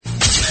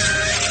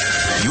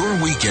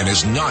weekend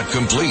is not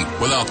complete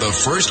without the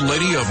First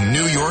Lady of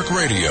New York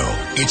Radio.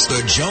 It's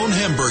the Joan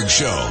Hamburg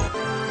Show.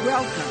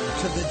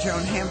 Welcome to the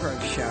Joan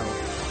Hamburg Show.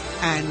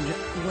 And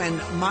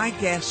when my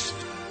guest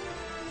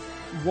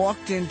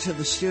walked into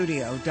the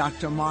studio,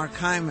 Dr. Mark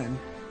Hyman,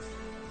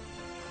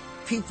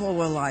 people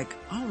were like,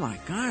 oh my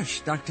gosh,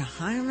 Dr.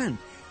 Hyman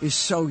is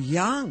so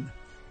young.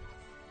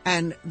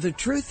 And the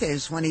truth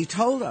is, when he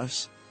told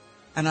us,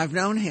 and I've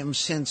known him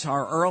since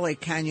our early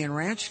Canyon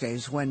Ranch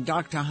days, when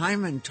Dr.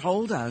 Hyman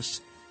told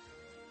us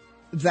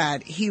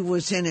that he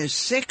was in his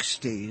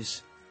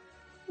 60s,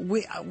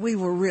 we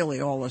were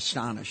really all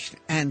astonished.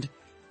 And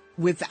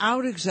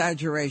without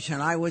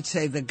exaggeration, I would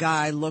say the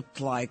guy looked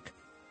like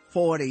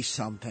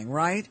 40-something,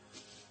 right?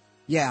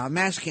 Yeah, I'm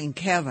asking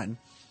Kevin,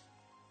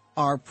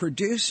 our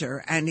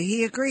producer, and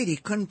he agreed. He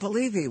couldn't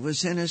believe he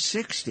was in his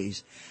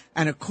 60s.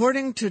 And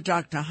according to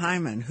Dr.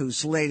 Hyman,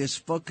 whose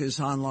latest book is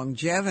on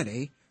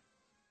longevity,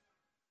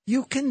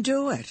 you can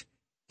do it.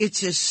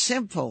 It's as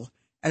simple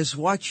as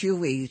what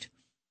you eat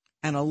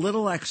and a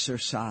little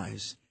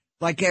exercise,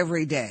 like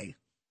every day.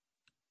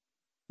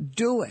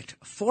 Do it.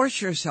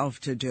 Force yourself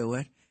to do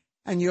it,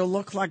 and you'll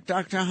look like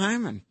Dr.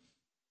 Hyman.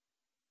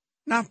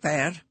 Not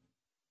bad.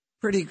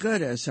 Pretty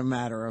good, as a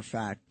matter of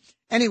fact.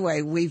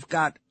 Anyway, we've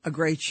got a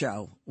great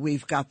show.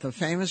 We've got the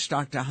famous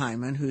Dr.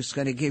 Hyman, who's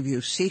going to give you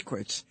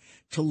secrets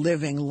to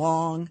living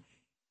long,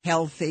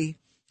 healthy,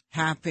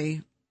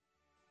 happy.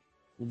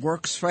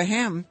 Works for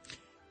him,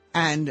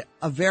 and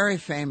a very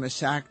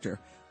famous actor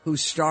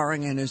who's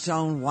starring in his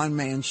own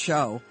one-man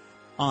show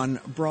on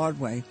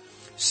Broadway.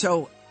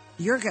 So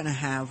you're going to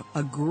have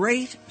a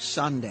great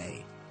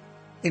Sunday.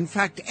 In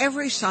fact,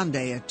 every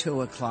Sunday at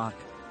 2 o'clock,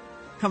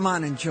 come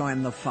on and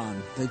join the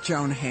fun, the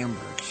Joan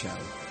Hamburg Show.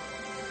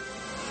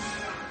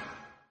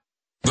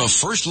 The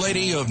First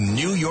Lady of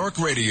New York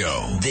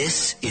Radio.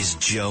 This is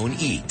Joan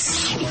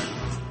Eats.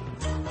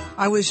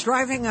 I was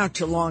driving out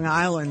to Long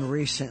Island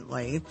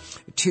recently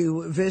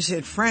to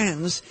visit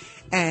friends,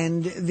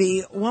 and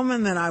the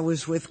woman that I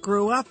was with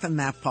grew up in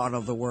that part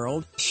of the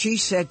world. She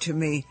said to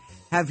me,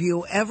 have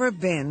you ever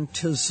been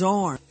to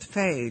Zorn,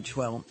 Phage?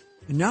 Well,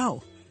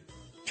 no.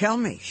 Tell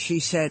me. She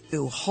said,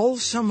 do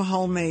wholesome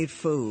homemade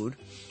food,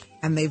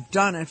 and they've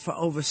done it for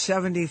over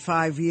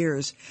 75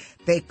 years.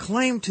 They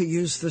claim to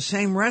use the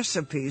same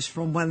recipes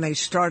from when they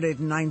started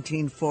in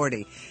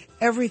 1940.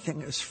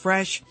 Everything is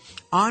fresh,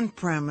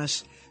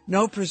 on-premise,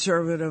 no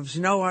preservatives,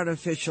 no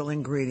artificial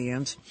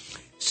ingredients.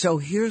 So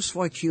here's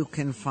what you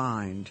can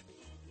find.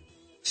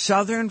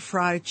 Southern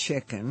fried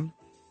chicken,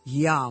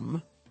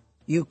 yum.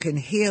 You can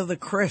hear the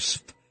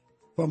crisp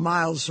for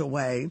miles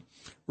away.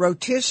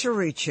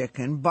 Rotisserie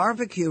chicken,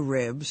 barbecue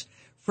ribs,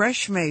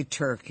 fresh-made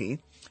turkey.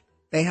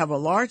 They have a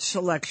large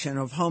selection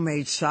of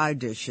homemade side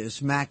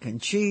dishes, mac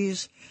and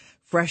cheese,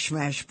 fresh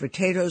mashed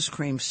potatoes,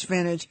 creamed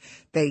spinach.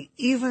 They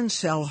even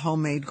sell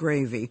homemade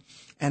gravy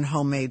and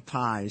homemade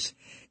pies.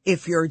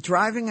 If you're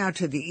driving out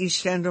to the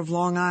east end of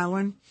Long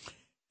Island,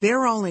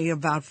 they're only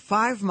about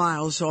 5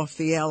 miles off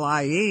the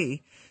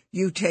LIE.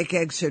 You take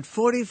exit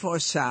 44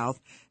 South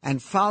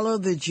and follow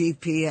the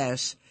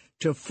GPS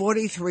to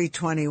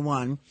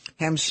 4321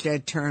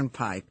 Hempstead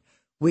Turnpike.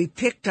 We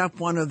picked up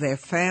one of their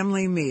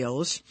family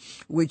meals,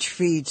 which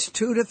feeds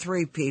 2 to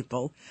 3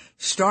 people,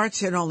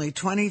 starts at only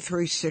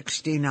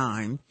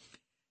 $23.69,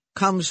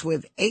 comes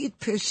with 8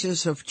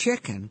 pieces of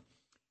chicken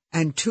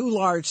and 2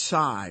 large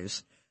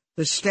sides.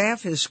 The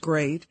staff is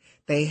great.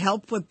 They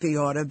help with the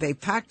order. They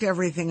packed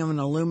everything in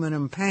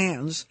aluminum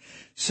pans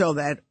so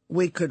that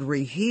we could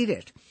reheat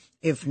it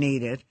if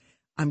needed.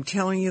 I'm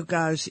telling you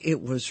guys, it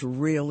was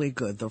really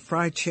good. The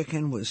fried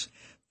chicken was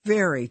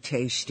very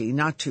tasty,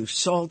 not too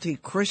salty,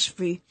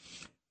 crispy,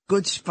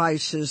 good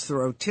spices. The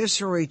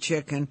rotisserie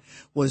chicken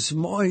was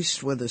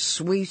moist with a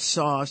sweet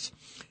sauce.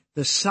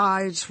 The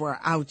sides were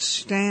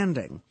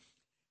outstanding.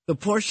 The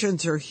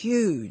portions are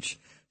huge,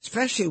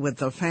 especially with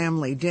the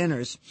family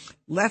dinners,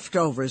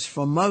 leftovers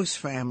for most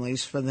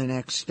families for the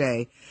next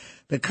day.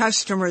 The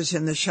customers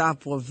in the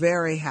shop were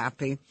very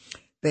happy.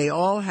 They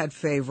all had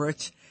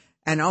favorites,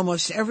 and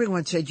almost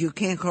everyone said you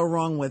can't go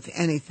wrong with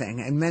anything,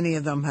 and many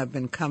of them have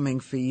been coming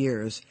for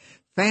years.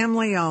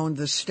 Family-owned,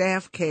 the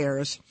staff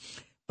cares.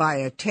 Buy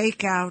a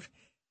takeout.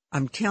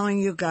 I'm telling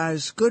you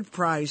guys, good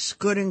price,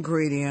 good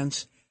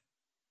ingredients,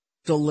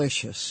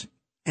 delicious.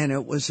 And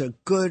it was a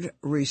good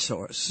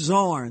resource.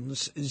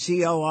 Zorn's,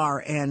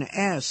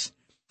 Z-O-R-N-S,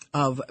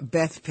 of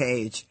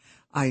Bethpage.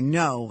 I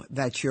know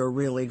that you're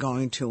really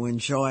going to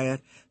enjoy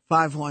it.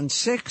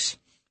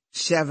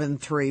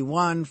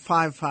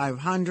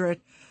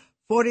 516-731-5500,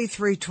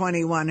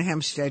 4321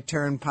 Hempstead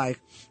Turnpike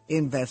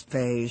in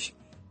Bethpage.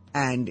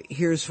 And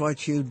here's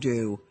what you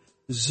do.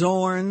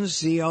 Zorn's,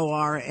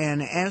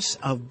 Z-O-R-N-S,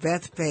 of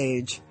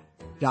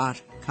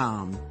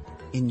Bethpage.com.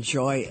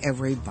 Enjoy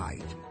every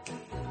bite.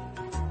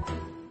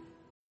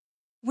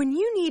 When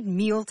you need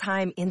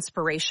mealtime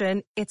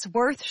inspiration, it's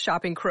worth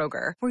shopping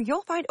Kroger, where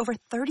you'll find over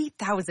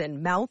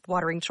 30,000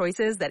 mouth-watering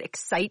choices that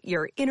excite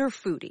your inner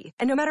foodie.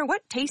 And no matter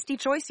what tasty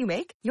choice you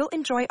make, you'll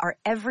enjoy our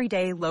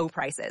everyday low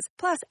prices,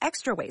 plus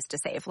extra ways to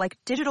save, like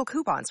digital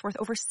coupons worth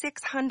over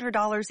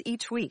 $600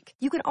 each week.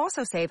 You can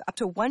also save up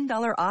to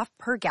 $1 off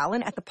per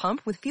gallon at the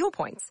pump with fuel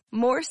points.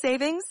 More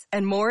savings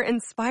and more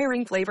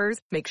inspiring flavors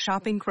make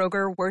shopping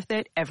Kroger worth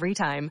it every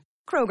time.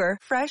 Kroger,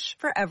 fresh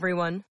for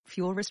everyone.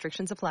 Fuel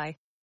restrictions apply.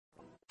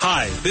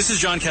 Hi, this is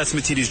John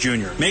Catsimatidis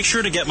Jr. Make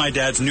sure to get my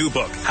dad's new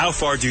book, How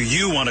Far Do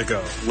You Want to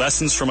Go?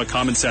 Lessons from a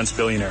Common Sense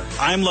Billionaire.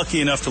 I'm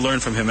lucky enough to learn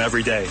from him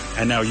every day,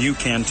 and now you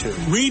can too.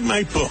 Read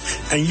my book,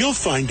 and you'll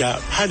find out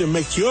how to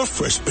make your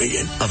first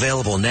billion.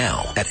 Available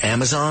now at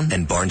Amazon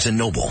and Barnes &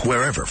 Noble,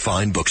 wherever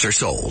fine books are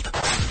sold.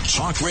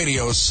 Talk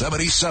Radio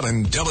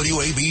 77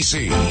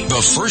 WABC.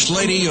 The First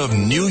Lady of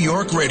New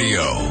York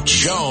Radio,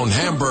 Joan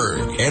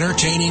Hamburg.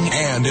 Entertaining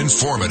and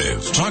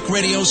informative. Talk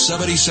Radio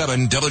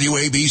 77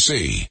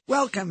 WABC.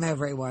 Welcome,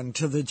 everyone,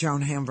 to the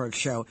Joan Hamburg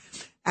Show.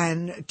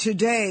 And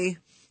today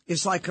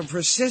is like a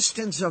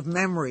persistence of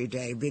memory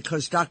day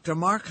because Dr.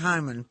 Mark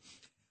Hyman,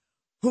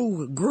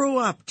 who grew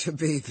up to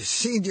be the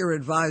senior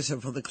advisor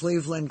for the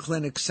Cleveland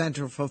Clinic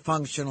Center for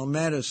Functional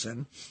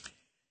Medicine,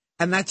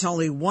 and that's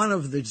only one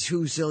of the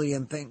 2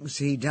 zillion things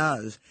he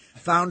does,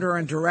 founder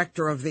and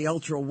director of the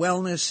Ultra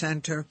Wellness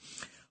Center,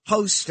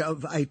 host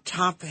of a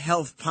top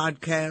health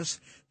podcast,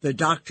 The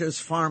Doctor's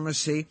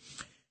Pharmacy,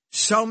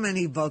 so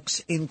many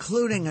books,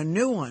 including a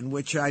new one,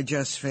 which I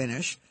just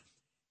finished,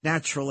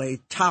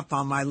 naturally top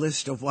on my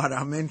list of what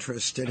I'm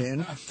interested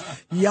in,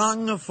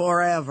 Young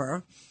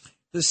Forever,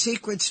 The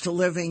Secrets to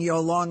Living Your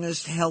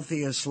Longest,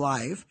 Healthiest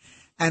Life.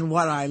 And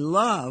what I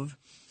love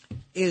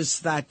is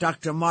that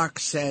Dr. Mark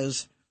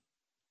says,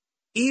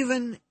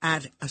 even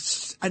at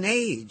an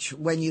age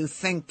when you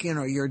think,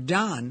 you're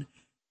done,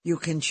 you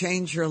can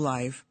change your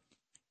life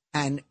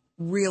and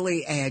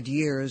really add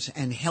years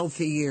and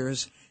healthy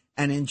years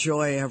and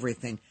enjoy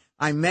everything.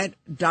 I met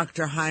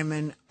Dr.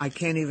 Hyman, I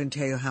can't even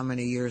tell you how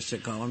many years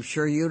ago. I'm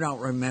sure you don't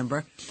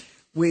remember.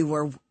 We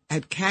were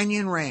at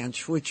Canyon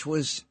Ranch, which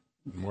was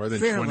more than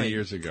 20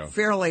 years ago.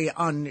 Fairly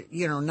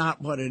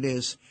not what it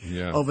is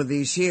over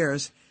these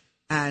years.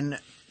 And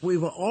we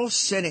were all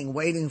sitting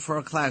waiting for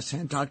a class,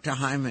 and Dr.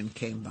 Hyman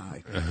came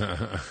by.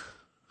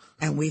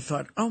 And we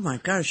thought, oh, my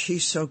gosh,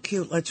 she's so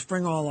cute. Let's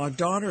bring all our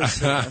daughters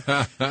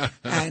here.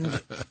 And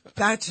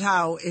that's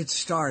how it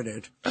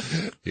started.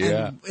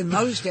 Yeah. And in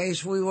those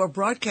days, we were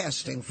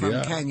broadcasting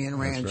from Canyon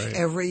Ranch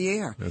every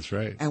year. That's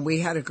right. And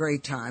we had a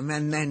great time.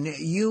 And then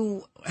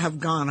you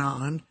have gone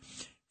on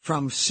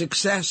from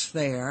success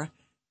there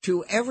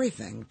to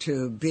everything,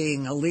 to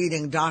being a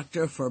leading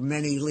doctor for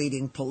many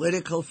leading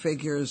political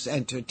figures,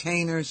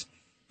 entertainers.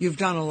 You've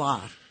done a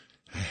lot.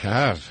 I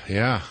have,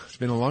 yeah. It's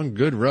been a long,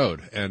 good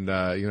road. And,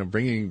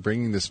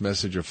 bringing this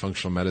message of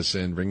functional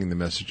medicine, bringing the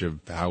message of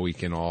how we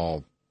can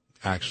all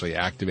actually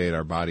activate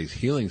our body's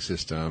healing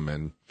system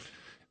and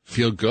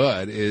feel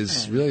good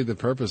is really the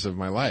purpose of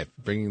my life,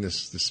 bringing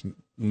this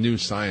new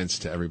science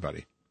to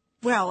everybody.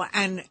 Well,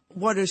 and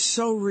what is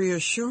so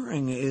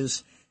reassuring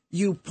is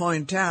you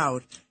point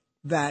out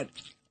that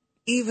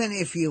even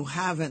if you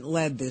haven't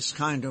led this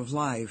kind of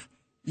life,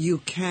 you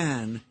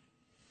can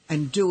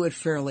and do it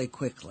fairly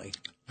quickly.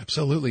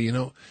 Absolutely.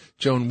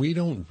 Joan, we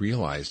don't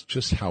realize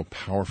just how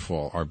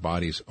powerful our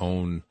body's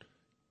own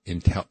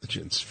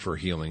intelligence for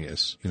healing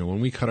is. When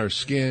we cut our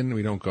skin,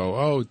 we don't go,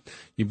 oh,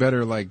 you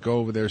better go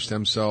over there,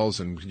 stem cells,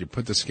 and you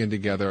put the skin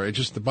together. It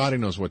just, the body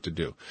knows what to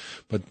do.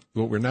 But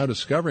what we're now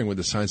discovering with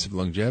the science of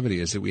longevity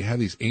is that we have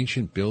these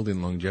ancient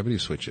built-in longevity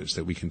switches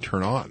that we can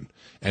turn on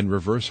and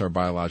reverse our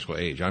biological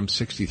age. I'm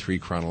 63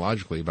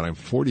 chronologically, but I'm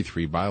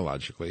 43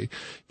 biologically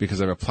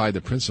because I've applied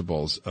the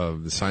principles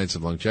of the science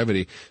of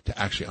longevity to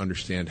actually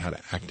understand how to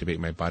activate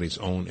my body's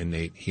own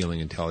innate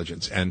healing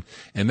intelligence. And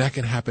that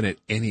can happen at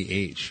any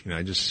age.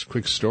 Just a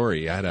quick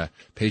story. I had a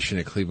patient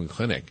at Cleveland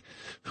Clinic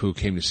who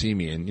came to see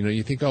me, and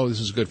you think, oh, this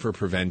is good for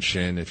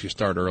prevention. If you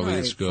start early,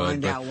 it's good.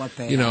 Find out what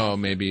they have.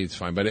 Maybe it's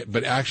fine.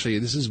 But actually,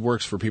 this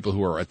works for people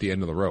who are at the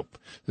end of the rope.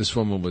 This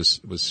woman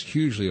was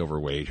hugely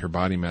overweight. Her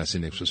body mass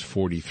index was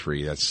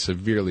 43. That's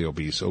severely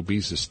obese.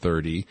 Obese is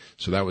 30.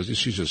 So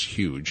she's just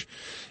huge.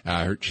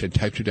 She had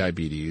type 2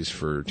 diabetes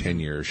for 10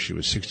 years. She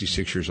was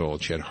 66 years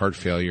old. She had heart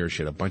failure.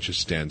 She had a bunch of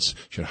stents.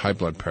 She had high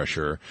blood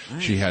pressure.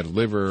 Right. She had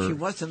liver. She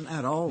wasn't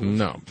that old.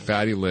 No,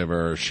 fatty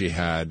liver. She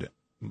had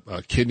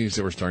kidneys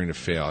that were starting to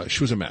fail.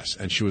 She was a mess,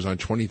 and she was on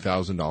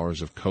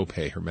 $20,000 of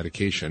copay, her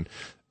medication.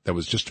 That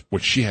was just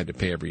what she had to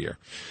pay every year.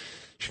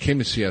 She came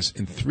to see us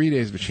in 3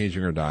 days of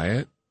changing her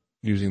diet,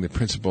 using the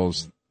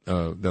principles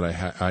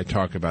that I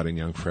talk about in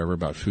Young Forever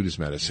about food as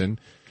medicine.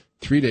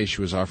 3 days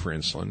she was off her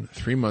insulin.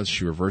 3 months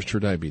she reversed her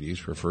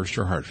diabetes, reversed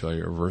her heart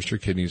failure, reversed her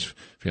kidneys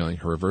failing,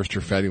 reversed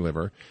her fatty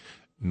liver,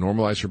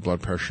 normalized her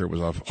blood pressure,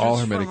 was off all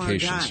her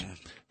medications.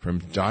 From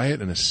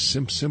diet and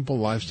simple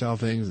lifestyle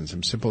things and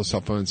some simple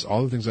supplements,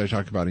 all the things I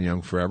talk about in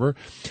Young Forever.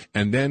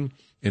 And then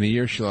in a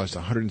year, she lost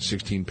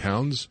 116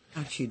 pounds.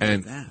 How'd she do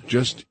and that?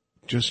 Just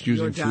just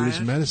using food as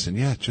medicine.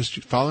 Yeah,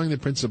 just following the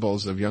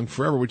principles of Young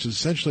Forever, which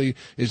essentially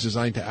is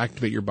designed to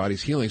activate your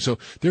body's healing. So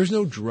there's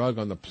no drug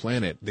on the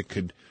planet that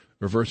could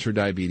reverse her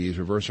diabetes,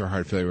 reverse her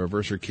heart failure,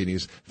 reverse her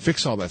kidneys,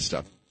 fix all that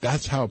stuff.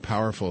 That's how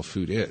powerful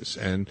food is.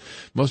 And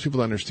most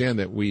people understand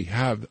that we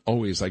have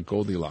always, like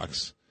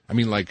Goldilocks,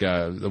 like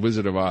the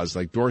Wizard of Oz,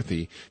 like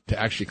Dorothy, to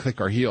actually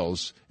click our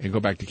heels and go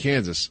back to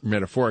Kansas.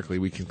 Metaphorically,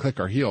 we can click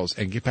our heels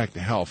and get back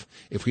to health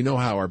if we know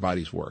how our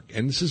bodies work.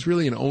 And this is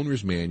really an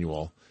owner's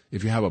manual,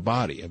 if you have a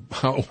body, of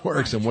how it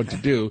works and what to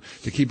do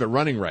to keep it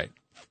running right.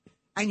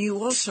 And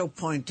you also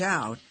point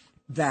out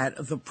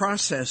that the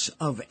process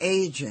of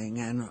aging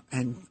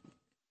and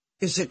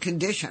is a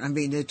condition. I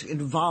mean, it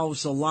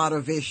involves a lot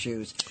of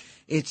issues.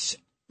 It's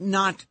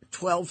not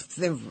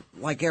 12,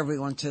 like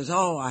everyone says,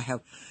 oh, I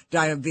have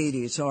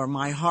diabetes or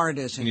my heart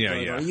isn't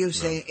good. Or you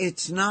say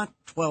it's not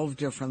 12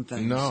 different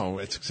things. No,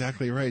 it's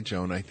exactly right,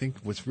 Joan. I think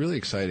what's really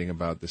exciting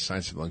about the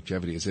science of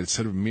longevity is that it's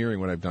sort of mirroring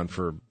what I've done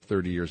for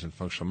 30 years in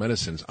functional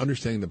medicine, is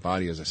understanding the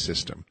body as a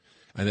system,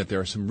 and that there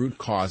are some root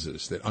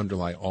causes that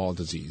underlie all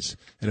disease.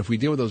 And if we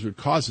deal with those root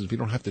causes, we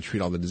don't have to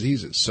treat all the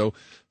diseases. So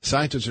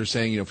scientists are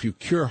saying, if you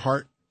cure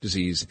heart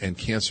disease and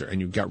cancer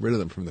and you got rid of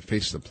them from the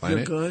face of the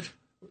planet, you're good.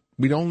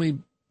 We'd only...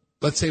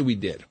 Let's say we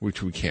did,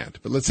 which we can't,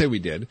 but let's say we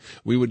did,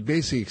 we would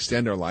basically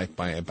extend our life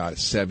by about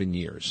 7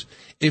 years.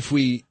 If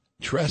we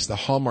address the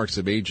hallmarks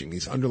of aging,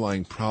 these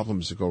underlying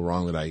problems that go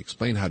wrong that I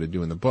explain how to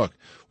do in the book,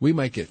 we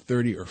might get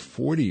 30 or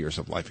 40 years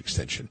of life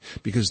extension,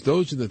 because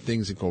those are the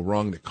things that go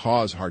wrong that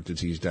cause heart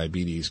disease,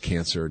 diabetes,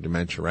 cancer,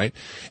 dementia, right?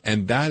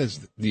 And that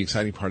is the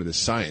exciting part of this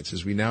science,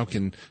 is we now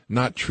can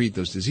not treat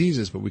those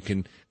diseases, but we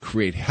can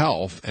create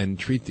health and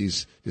treat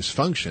these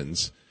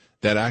dysfunctions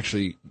that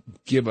actually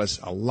give us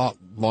a lot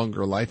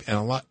longer life and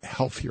a lot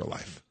healthier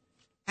life.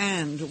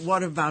 And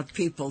what about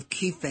people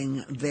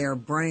keeping their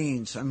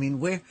brains? I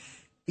mean,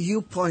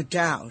 you point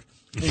out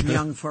in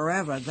Young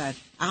Forever that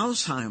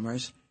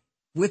Alzheimer's,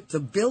 with the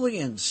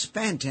billions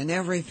spent and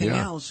everything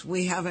else,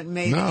 we haven't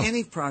made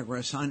any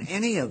progress on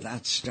any of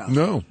that stuff.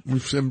 No,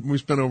 we've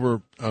spent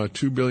over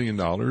 $2 billion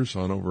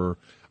on over,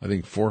 I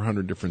think,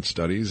 400 different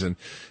studies, and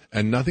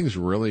nothing's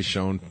really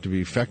shown to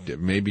be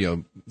effective. Maybe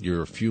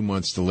you're a few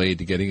months delayed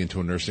to getting into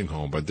a nursing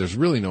home, but there's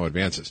really no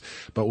advances.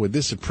 But with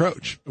this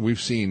approach, we've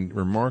seen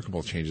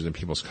remarkable changes in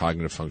people's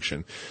cognitive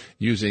function.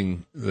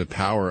 Using the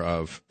power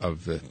of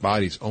the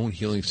body's own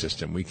healing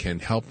system, we can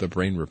help the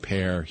brain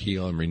repair,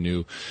 heal, and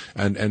renew.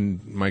 And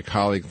my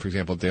colleague, for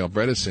example, Dale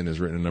Bredesen, has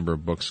written a number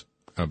of books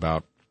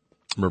about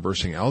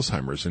reversing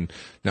Alzheimer's, and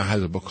now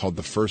has a book called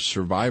The First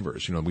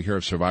Survivors. We hear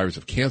of survivors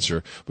of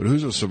cancer, but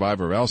who's a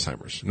survivor of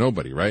Alzheimer's?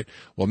 Nobody, right?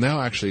 Well,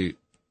 now actually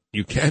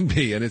you can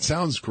be, and it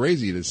sounds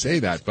crazy to say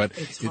that, but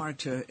it's hard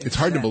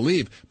to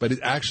believe.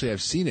 But actually,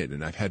 I've seen it,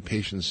 and I've had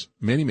patients,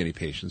 many, many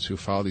patients, who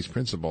follow these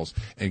principles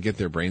and get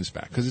their brains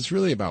back. Because it's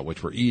really about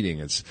what we're eating.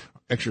 It's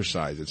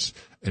exercise. It's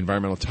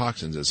environmental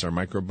toxins. It's our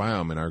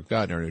microbiome and our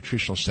gut and our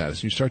nutritional status.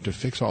 And you start to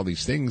fix all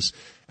these things,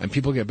 and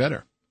people get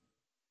better.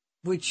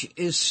 Which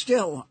is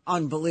still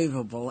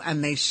unbelievable,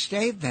 and they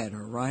stay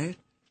better, right?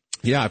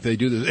 Yeah, if they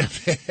do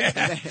this.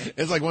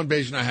 It's like one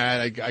patient I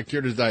had, I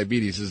cured his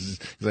diabetes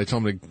because I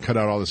told him to cut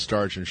out all the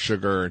starch and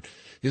sugar. And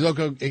he's like,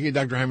 okay,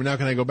 Dr. Hyman, now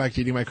can I go back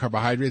to eating my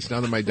carbohydrates now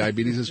that my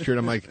diabetes is cured?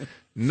 I'm like,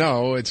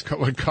 no, it's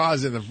what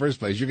caused it in the first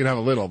place. You can have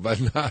a little, but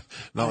not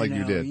like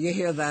you did. You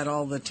hear that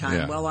all the time.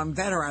 Yeah. Well, I'm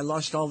better. I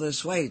lost all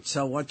this weight.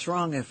 So what's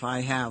wrong if I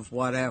have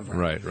whatever?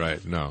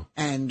 Right. No.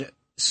 And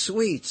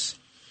sweets.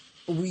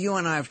 You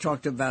and I have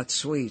talked about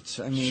sweets.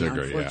 I mean,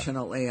 sugar,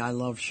 unfortunately, I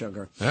love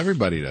sugar.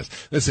 Everybody does.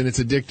 Listen, it's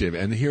addictive.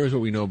 And here's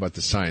what we know about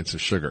the science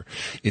of sugar.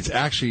 It's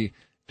actually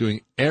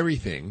doing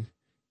everything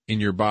in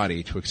your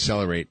body to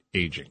accelerate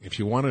aging. If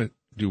you want to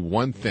do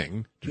one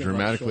thing to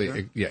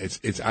dramatically,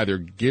 it's either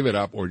give it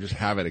up or just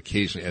have it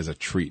occasionally as a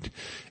treat,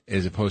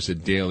 as opposed to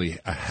daily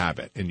a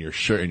habit in your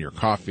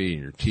coffee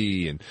and your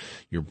tea and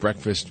your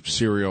breakfast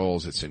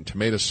cereals. It's in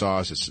tomato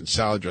sauce. It's in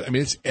salad dressing. I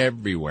mean, it's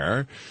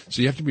everywhere.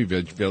 So you have to be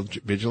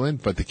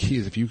vigilant. But the key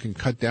is if you can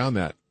cut down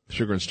that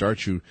sugar and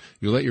starch, you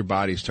let your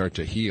body start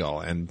to heal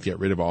and get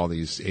rid of all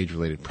these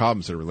age-related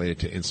problems that are related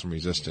to insulin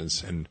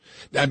resistance. And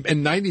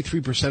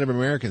 93% of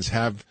Americans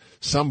have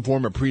some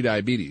form of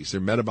prediabetes.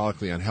 They're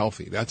metabolically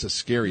unhealthy. That's a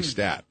scary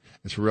stat.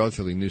 It's a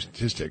relatively new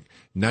statistic.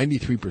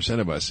 93%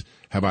 of us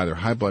have either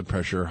high blood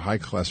pressure, high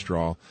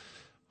cholesterol,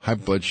 high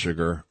blood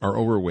sugar, are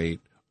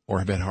overweight, or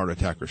have had heart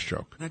attack or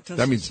stroke.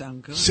 That means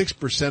sound good.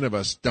 6% of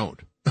us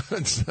don't.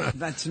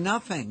 That's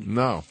nothing.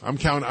 No,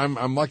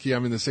 I'm lucky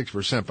I'm in the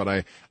 6%,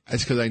 but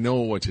it's because I know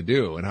what to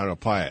do and how to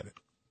apply it.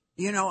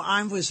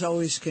 I was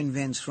always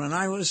convinced when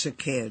I was a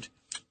kid,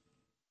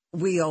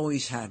 we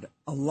always had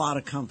a lot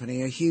of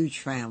company, a huge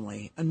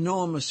family,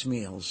 enormous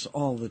meals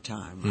all the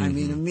time. Mm-hmm. I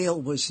mean, a meal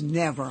was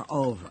never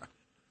over.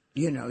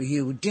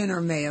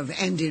 Dinner may have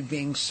ended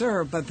being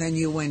served, but then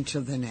you went to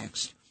the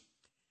next.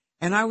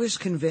 And I was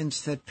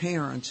convinced that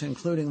parents,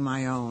 including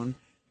my own,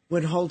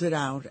 would hold it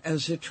out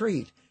as a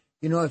treat.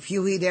 If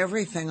you eat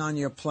everything on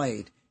your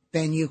plate,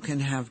 then you can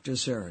have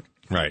dessert.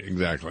 Right,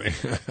 exactly.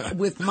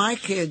 With my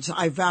kids,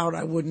 I vowed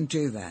I wouldn't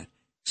do that.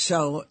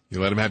 So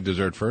you let them have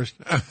dessert first?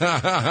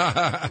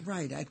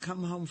 right. I'd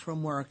come home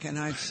from work and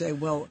I'd say,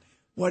 well,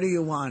 what do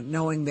you want?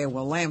 Knowing they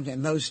were lamb.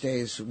 In those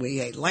days,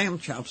 we ate lamb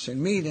chops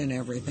and meat and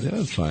everything. Yeah,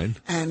 that's fine.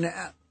 And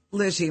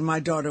Lizzie, my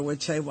daughter,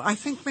 would say, well, I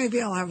think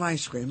maybe I'll have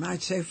ice cream.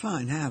 I'd say,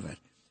 fine, have it.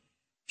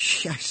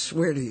 I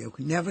swear to you,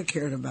 never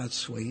cared about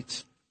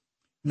sweets.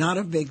 Not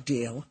a big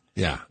deal.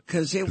 Yeah.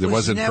 Because it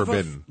wasn't never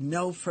forbidden.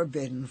 No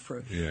forbidden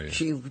fruit. Yeah.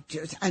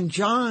 And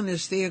John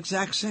is the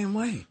exact same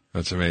way.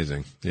 That's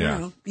amazing. Yeah.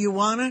 You know, you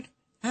want it?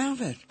 Have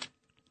it.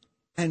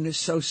 And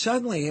so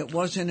suddenly it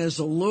wasn't as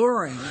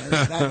alluring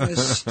as that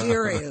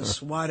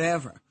mysterious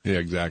whatever. Yeah,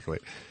 exactly.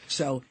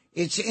 So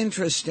it's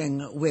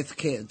interesting with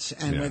kids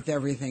and with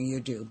everything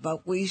you do.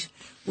 But we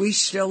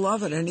still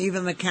love it. And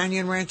even the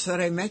Canyon Ranch that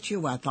I met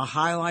you at, the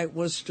highlight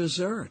was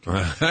dessert.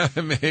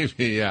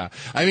 Maybe, yeah.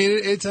 I mean,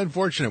 it's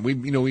unfortunate.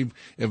 We've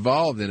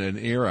evolved in an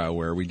era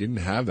where we didn't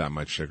have that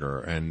much sugar,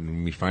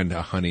 and we find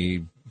a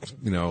honey,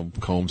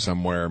 comb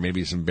somewhere,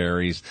 maybe some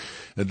berries.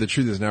 The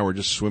truth is now we're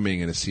just swimming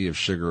in a sea of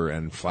sugar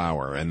and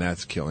flour, and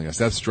that's killing us.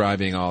 That's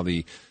driving all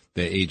the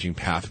aging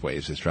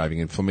pathways. It's driving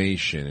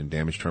inflammation and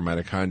damage to our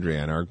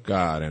mitochondria and our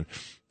gut,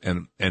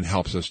 and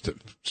helps us to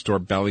store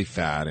belly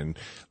fat and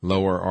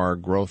lower our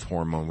growth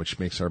hormone, which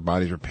makes our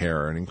bodies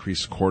repair, and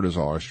increase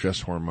cortisol, our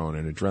stress hormone,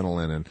 and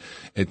adrenaline. And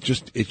it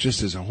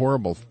just is a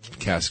horrible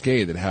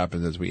cascade that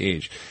happens as we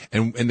age.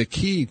 And the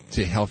key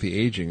to healthy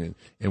aging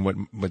and what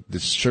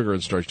this sugar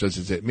and starch does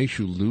is it makes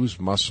you lose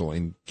muscle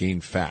and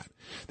gain fat.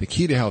 The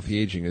key to healthy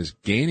aging is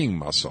gaining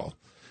muscle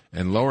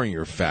and lowering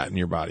your fat in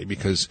your body,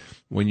 because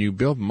when you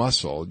build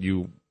muscle,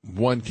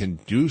 one can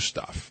do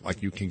stuff.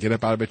 Like you can get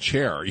up out of a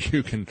chair,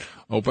 you can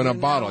open a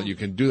bottle, you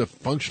can do the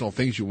functional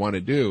things you want to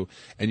do,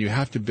 and you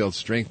have to build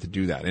strength to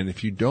do that. And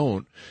if you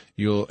don't,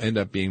 you'll end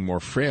up being more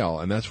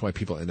frail, and that's why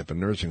people end up in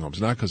nursing homes,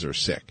 not because they're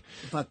sick.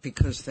 But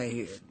because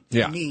they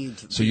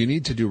need. So you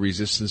need to do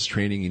resistance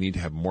training, you need to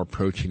have more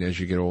protein as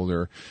you get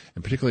older,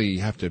 and particularly you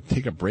have to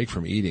take a break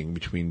from eating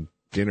between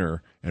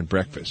dinner and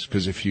breakfast,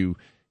 because if you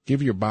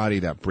give your body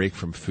that break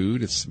from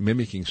food, it's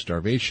mimicking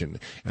starvation,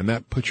 and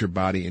that puts your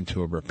body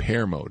into a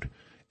repair mode.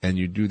 And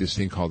you do this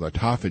thing called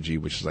autophagy,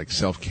 which is like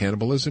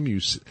self-cannibalism.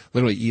 You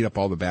literally eat up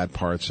all the bad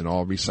parts and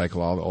recycle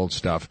all the old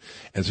stuff.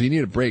 And so you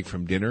need a break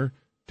from dinner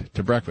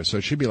to breakfast. So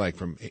it should be like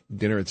from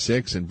dinner at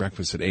 6 and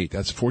breakfast at 8.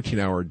 That's a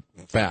 14-hour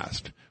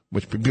fast,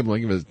 which people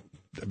don't give as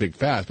a big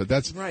fast, but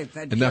that's right.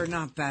 But enough. You're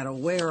not that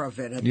aware of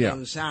it at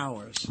those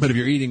hours. But if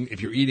you're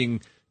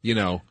eating,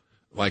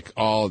 like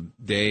all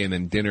day and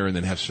then dinner and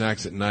then have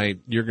snacks at night,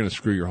 you're going to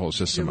screw your whole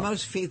system up. Do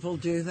most people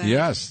do that?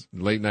 Yes.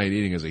 Late night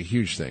eating is a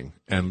huge thing,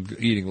 and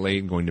eating late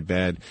and going to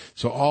bed.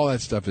 So all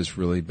that stuff is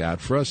really bad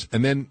for us.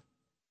 And then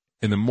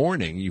in the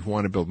morning, you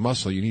want to build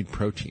muscle, you need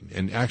protein.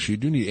 And actually, you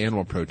do need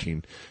animal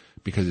protein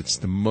because it's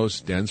the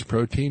most dense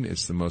protein.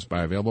 It's the most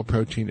bioavailable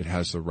protein. It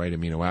has the right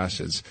amino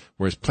acids,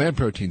 whereas plant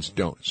proteins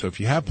don't. So if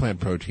you have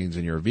plant proteins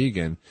and you're a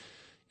vegan,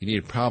 you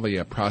need probably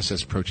a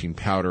processed protein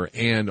powder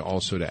and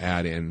also to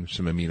add in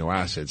some amino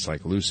acids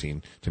like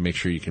leucine to make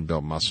sure you can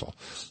build muscle.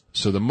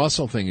 So the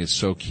muscle thing is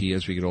so key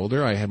as we get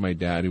older. I had my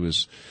dad who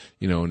was,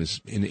 in the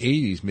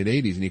 80s, mid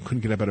 80s, and he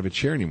couldn't get up out of a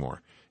chair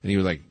anymore. And he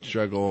would like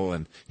struggle,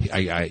 and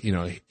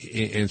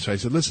and so I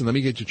said, listen, let me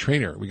get you a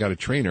trainer. We got a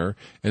trainer.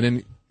 And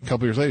then a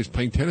couple years later, he's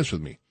playing tennis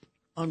with me.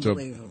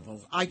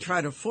 Unbelievable. I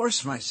try to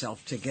force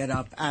myself to get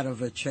up out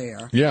of a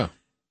chair. Yeah.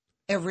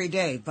 Every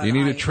day, but you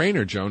need a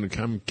trainer, Joan, to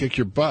come kick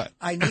your butt.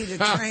 I need a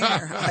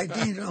trainer. I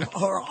need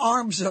or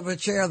arms of a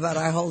chair that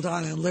I hold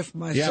on and lift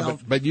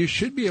myself. Yeah, but you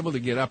should be able to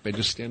get up and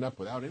just stand up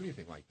without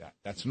anything like that.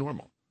 That's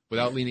normal.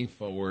 Without leaning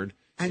forward.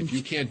 And if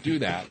you can't do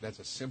that, that's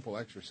a simple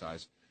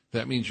exercise.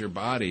 That means your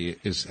body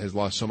has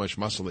lost so much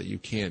muscle that you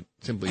can't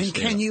simply stand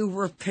up. And can you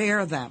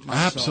repair that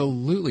muscle?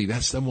 Absolutely.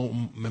 That's the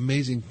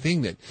amazing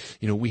thing that,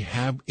 we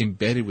have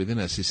embedded within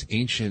us, this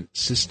ancient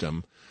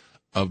system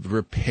of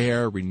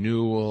repair,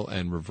 renewal,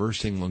 and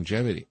reversing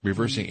longevity,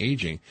 reversing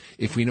aging,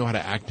 if we know how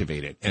to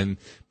activate it. And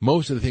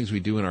most of the things we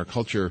do in our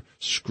culture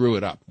screw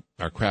it up.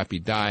 Our crappy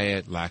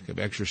diet, lack of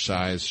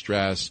exercise,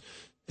 stress,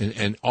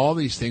 and all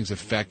these things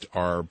affect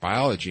our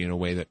biology in a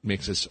way that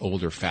makes us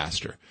older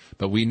faster.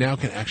 But we now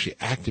can actually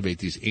activate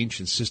these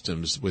ancient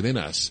systems within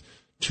us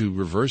to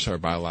reverse our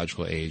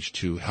biological age,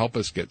 to help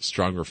us get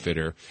stronger,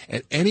 fitter.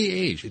 At any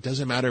age, it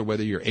doesn't matter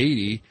whether you're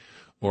 80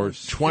 or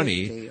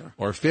 20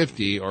 or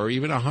 50 or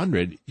even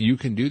 100, you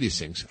can do these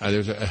things.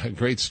 There's a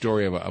great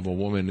story of a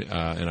woman,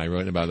 and I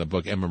wrote about in the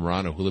book, Emma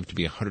Morano, who lived to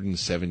be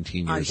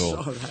 117 years old.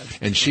 I saw that.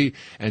 And she,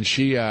 when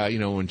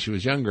she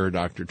was younger, her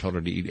doctor told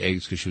her to eat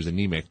eggs because she was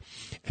anemic,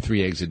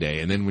 3 eggs a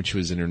day. And then when she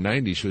was in her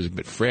 90s, she was a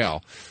bit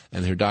frail,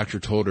 and her doctor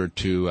told her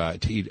to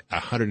eat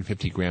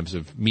 150 grams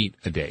of meat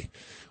a day,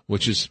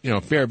 which is, a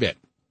fair bit.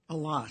 A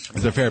lot.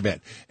 It's a fair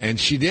bit. And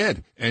she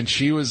did. And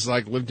she was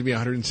lived to be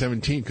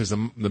 117 because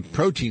the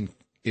protein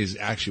is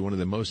actually one of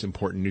the most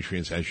important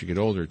nutrients as you get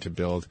older to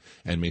build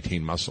and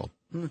maintain muscle.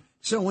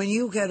 So when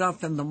you get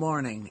up in the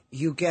morning,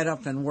 you get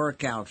up and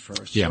work out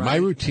first, Yeah, right? my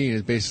routine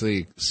is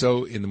basically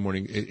so in the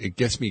morning, it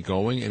gets me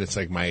going, and it's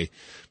like my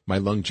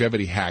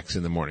longevity hacks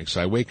in the morning.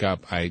 So I wake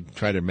up, I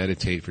try to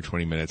meditate for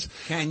 20 minutes.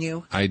 Can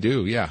you? I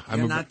do, yeah.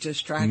 You're not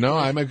distracted? No,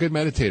 I'm a good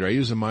meditator. I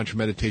use a mantra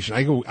meditation.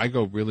 I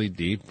go really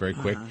deep, very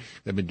quick.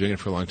 I've been doing it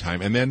for a long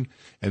time. And then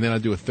I'll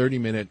do a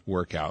 30-minute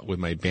workout with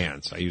my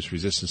bands. I use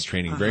resistance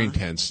training, very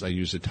intense. I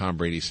use the Tom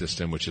Brady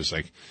system, which is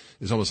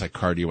it's almost like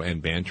cardio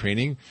and band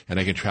training, and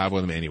I can travel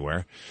with them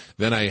anywhere.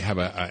 Then I have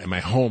in my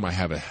home, I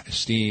have a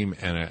steam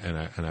and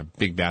a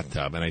big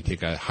bathtub, and I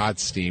take a hot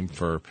steam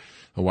for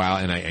a while,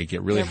 and I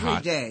get really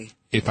hot. Every day.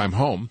 If I'm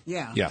home.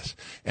 Yeah. Yes.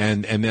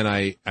 And then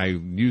I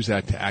use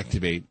that to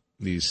activate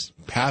these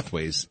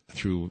pathways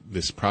through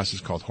this process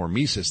called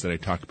hormesis that I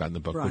talk about in the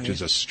book, which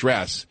is a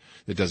stress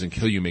that doesn't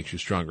kill you, makes you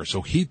stronger.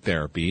 So heat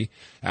therapy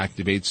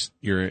activates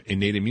your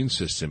innate immune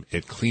system.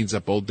 It cleans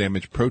up old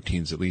damaged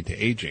proteins that lead to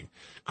aging.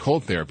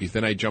 Cold therapy,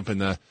 then I jump in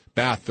the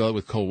bath, fill it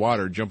with cold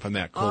water, jump on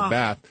that cold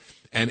bath.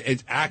 And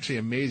it's actually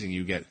amazing.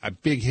 You get a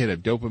big hit of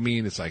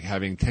dopamine. It's like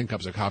having 10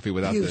 cups of coffee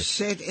without You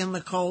sit in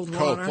the cold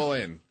water? Full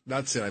in.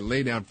 That's it. I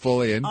lay down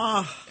full in.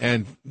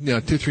 And,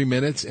 2-3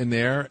 minutes in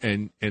there,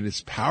 and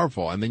it's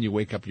powerful. And then you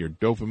wake up, your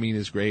dopamine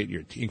is great.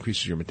 It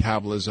increases your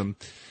metabolism.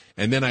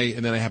 And then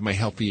I have my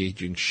healthy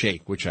aging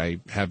shake, which I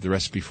have the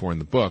recipe for in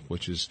the book,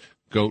 which is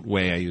goat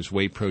whey. I use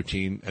whey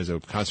protein as a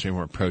concentrated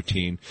form of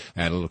protein.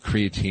 I add a little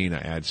creatine. I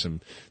add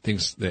some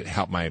things that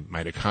help my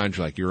mitochondria,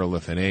 like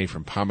urolithin A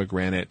from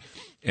pomegranate.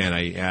 And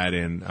I add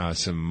in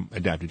some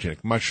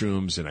adaptogenic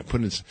mushrooms, and I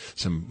put in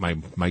some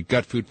my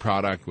gut food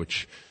product,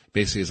 which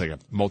basically is like a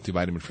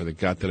multivitamin for the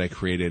gut that I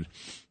created.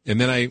 And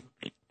then I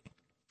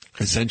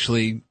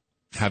essentially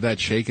have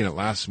that shake, and it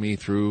lasts me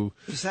through.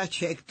 Is that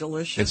shake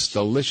delicious? It's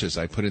delicious.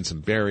 I put in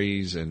some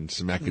berries and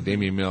some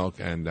macadamia milk,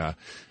 and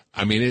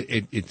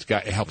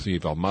it helps me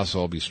build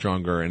muscle, be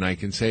stronger. And I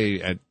can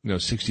say at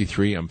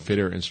 63, I'm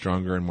fitter and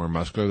stronger and more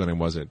muscular than I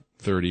was at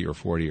 30 or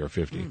 40 or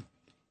 50.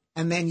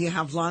 And then you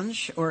have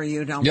lunch, or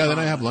you don't? Yeah, then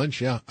I have lunch,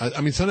 yeah.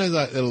 Sometimes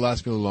it'll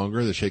last me a little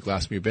longer. The shake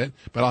lasts me a bit.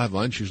 But I'll have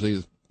lunch,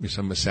 usually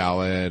some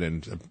salad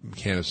and a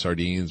can of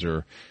sardines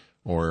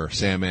or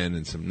salmon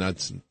and some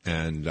nuts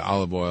and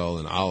olive oil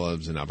and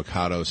olives and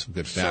avocados, some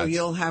good fats. So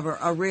you'll have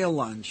a real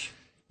lunch.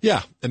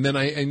 Yeah. And then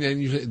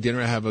usually at dinner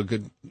I have a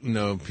good,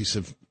 piece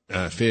of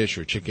fish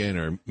or chicken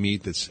or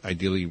meat that's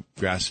ideally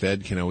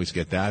grass-fed. Can always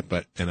get that.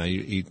 And I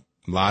eat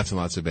lots and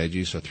lots of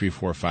veggies, so 3,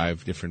 4,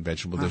 5 different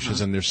vegetable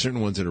dishes. And there's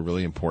certain ones that are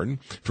really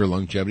important for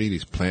longevity,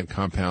 these plant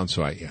compounds.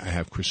 So I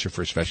have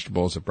cruciferous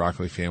vegetables, a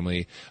broccoli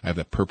family. I have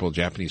the purple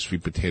Japanese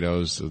sweet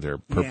potatoes. So their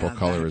purple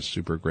color is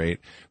super great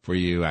for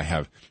you.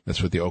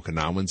 That's what the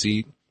Okinawans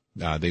eat.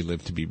 They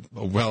live to be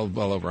well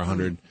over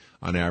 100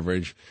 on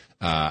average.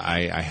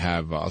 I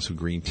have also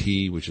green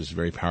tea, which is a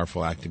very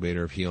powerful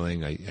activator of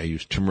healing. I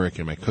use turmeric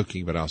in my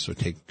cooking, but I also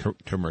take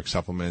turmeric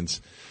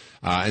supplements.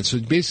 And so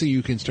basically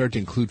you can start to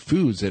include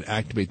foods that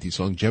activate these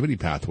longevity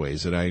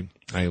pathways that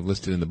I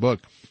listed in the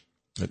book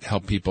that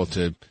help people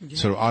to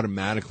sort of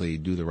automatically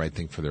do the right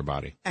thing for their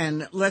body.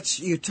 And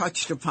you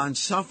touched upon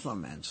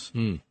supplements.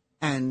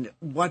 And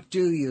what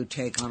do you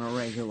take on a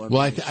regular basis?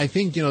 Well, I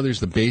think, there's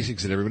the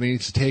basics that everybody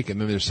needs to take, and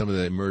then there's some of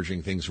the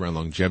emerging things around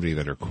longevity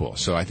that are cool.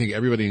 So I think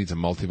everybody needs a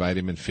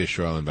multivitamin, fish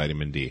oil, and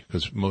vitamin D,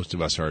 because most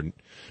of us are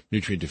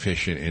nutrient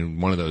deficient in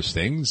one of those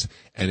things,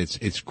 and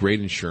it's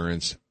great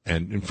insurance.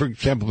 And for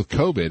example, with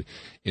COVID,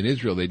 in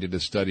Israel, they did a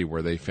study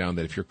where they found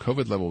that if your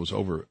COVID level was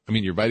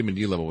your vitamin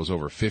D level was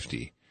over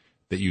 50,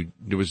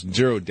 there was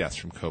 0 deaths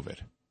from COVID,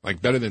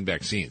 like better than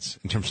vaccines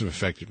in terms of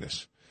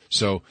effectiveness.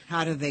 So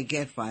how do they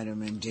get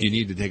vitamin D? You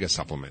need to take a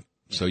supplement.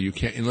 So you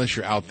can't, unless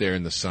you're out there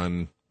in the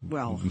sun,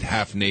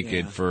 half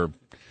naked for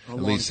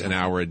at least an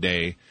hour a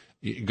day.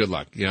 Good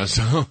luck,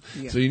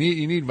 So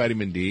you need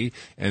vitamin D,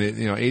 and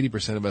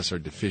 80% of us are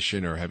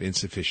deficient or have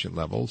insufficient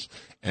levels,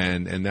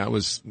 and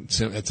that's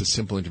a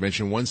simple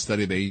intervention. One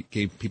study, they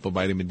gave people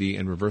vitamin D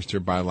and reversed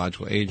their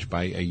biological age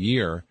by a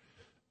year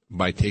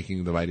by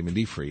taking the vitamin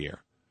D for a year.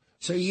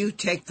 So you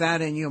take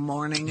that in your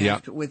morning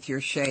with your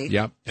shake?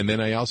 Yep. And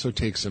then I also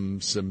take some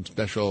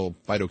special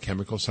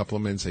phytochemical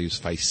supplements. I use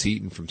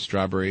phycetin from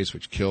strawberries,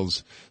 which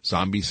kills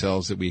zombie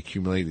cells that we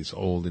accumulate, these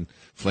old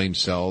inflamed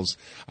cells.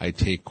 I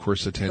take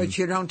quercetin. But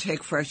you don't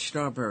take fresh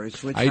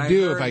strawberries, which I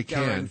do heard if I can.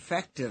 They're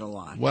infected a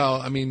lot.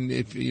 Well,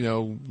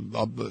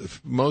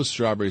 most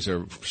strawberries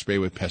are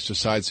sprayed with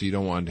pesticides, so you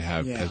don't want to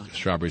have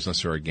strawberries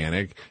unless they're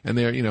organic. And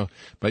they're,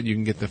 but you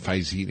can get the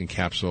phycetin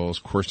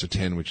capsules,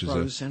 quercetin, which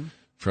is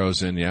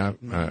Frozen, yeah.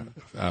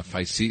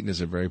 Phycetin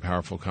is a very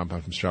powerful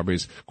compound from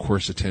strawberries.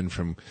 Quercetin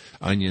from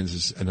onions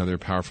is another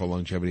powerful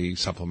longevity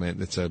supplement.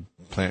 It's a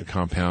plant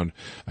compound.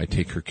 I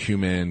take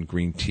curcumin,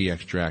 green tea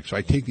extract. So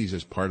I take these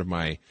as part of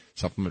my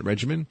supplement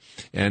regimen.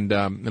 And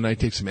I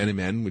take some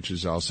NMN, which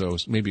is also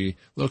maybe a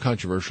little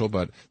controversial,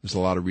 but there's a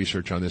lot of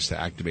research on this to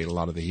activate a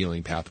lot of the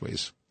healing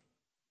pathways.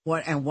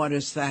 What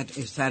is that?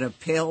 Is that a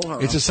pill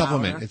or It's a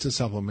supplement. powder? It's a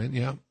supplement,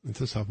 yeah. It's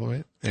a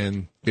supplement.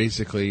 And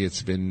basically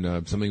it's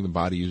been something the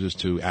body uses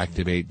to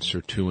activate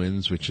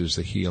sirtuins, which is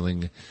the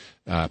healing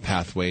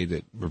pathway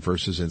that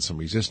reverses insulin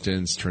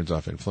resistance, turns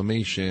off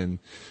inflammation,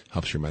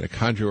 helps your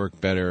mitochondria work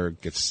better,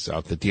 gets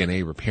out the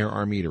DNA repair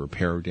army to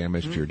repair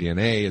damage to your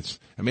DNA. It's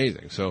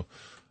amazing. So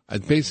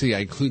basically I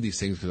include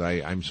these things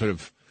because I'm sort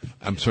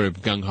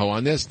of gung ho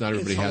on this. Not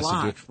everybody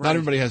Not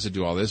everybody has to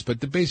do all this, but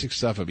the basic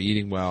stuff of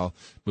eating well,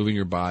 moving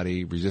your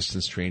body,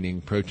 resistance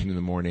training, protein in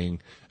the morning,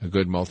 a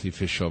good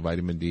multi-fish oil,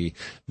 vitamin D,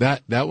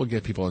 that will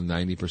get people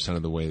 90%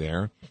 of the way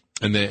there.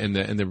 And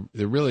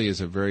there really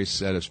is a very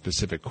set of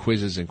specific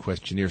quizzes and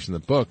questionnaires in the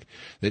book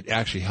that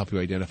actually help you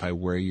identify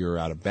where you're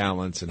out of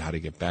balance and how to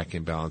get back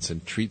in balance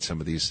and treat some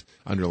of these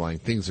underlying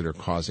things that are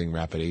causing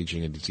rapid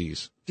aging and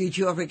disease. Did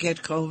you ever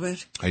get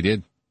COVID? I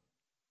did.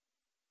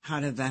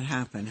 How did that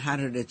happen? How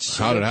did it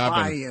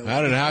happen? you?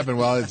 How did it happen?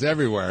 Well, it's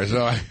everywhere.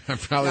 So I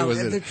probably was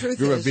in a group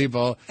of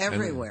people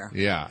everywhere.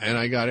 And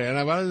I got it, and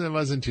I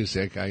wasn't too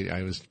sick. I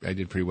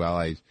did pretty well.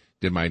 I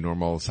did my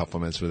normal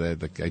supplements with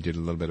it. I did a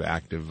little bit of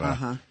active,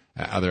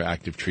 other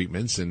active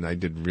treatments, and I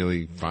did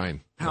really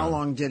fine. How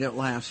long did it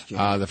last you?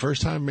 The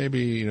first time,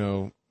 maybe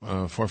 4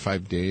 or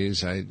 5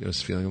 days. I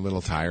was feeling a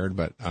little tired,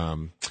 but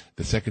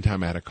the second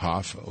time I had a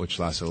cough, which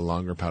lasted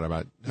longer, probably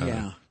about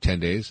 10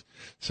 days.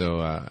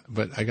 So,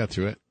 but I got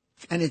through it.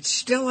 And it's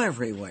still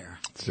everywhere.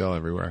 Still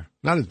everywhere.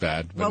 Not as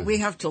bad. Well, we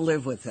have to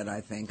live with it, I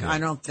think. Yeah. I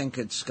don't think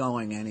it's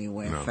going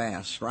anywhere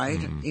fast, right?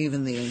 Mm-hmm.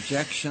 Even the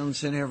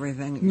injections and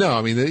everything. No,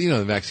 I mean,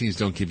 the vaccines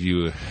don't give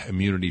you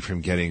immunity from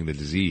getting the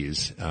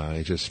disease.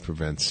 It just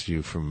prevents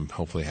you from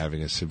hopefully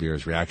having a severe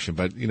reaction.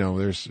 But,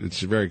 it's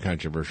very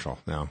controversial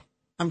now.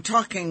 I'm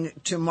talking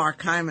to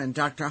Mark Hyman,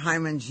 Dr.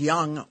 Hyman's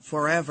Young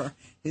Forever,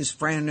 his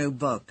brand new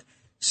book.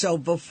 So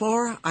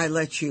before I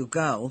let you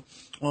go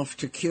off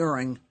to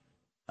curing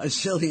a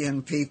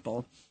zillion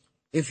people,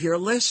 if you're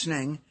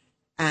listening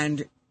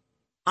and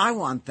I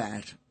want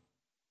that,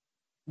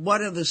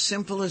 what are the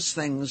simplest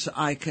things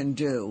I can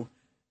do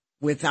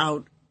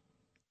without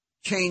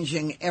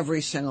changing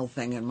every single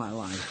thing in my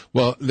life?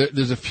 Well,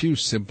 there's a few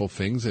simple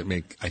things that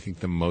make, I think,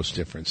 the most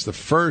difference. The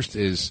first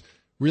is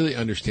really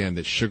understand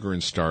that sugar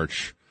and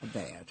starch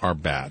are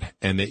bad,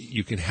 and that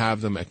you can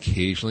have them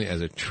occasionally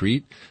as a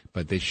treat,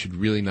 but they should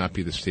really not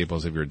be the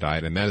staples of your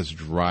diet, and that is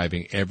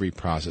driving every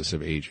process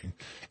of aging.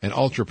 And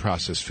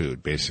ultra-processed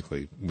food,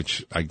 basically,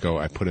 which I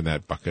put in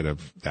that bucket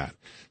of that.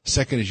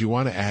 Second is you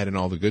want to add in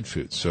all the good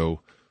foods, so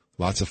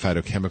lots of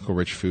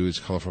phytochemical-rich foods,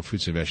 colorful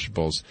fruits and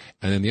vegetables,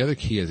 and then the other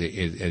key as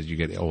you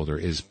get older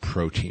is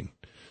protein.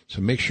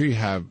 So make sure you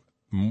have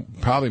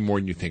probably more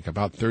than you think,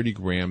 about 30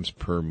 grams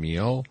per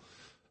meal.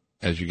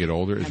 As you get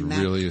older is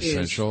really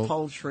essential.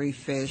 Poultry,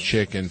 fish,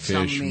 chicken,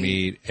 fish,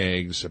 meat,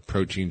 eggs, a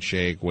protein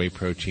shake, whey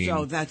protein.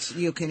 So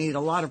you can eat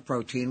a lot of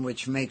protein,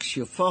 which makes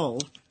you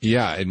full.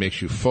 Yeah, it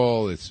makes you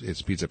full. It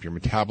speeds up your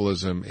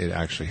metabolism. It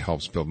actually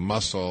helps build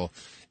muscle.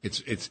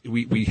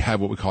 We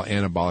have what we call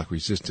anabolic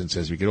resistance.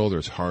 As we get older,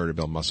 it's harder to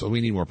build muscle.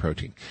 We need more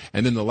protein.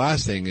 And then the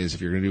last thing is,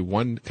 if you're going to do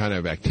one kind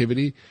of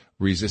activity,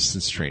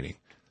 resistance training,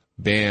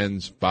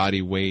 bands,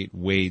 body weight,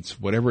 weights,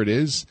 whatever it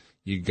is,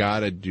 you got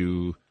to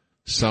do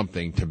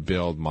something to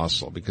build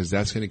muscle, because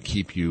that's going to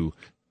keep you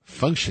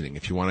functioning.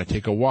 If you want to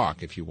take a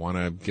walk, if you want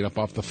to get up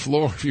off the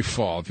floor if you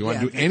fall, if you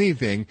want to do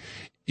anything,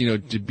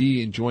 to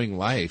be enjoying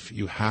life,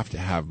 you have to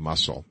have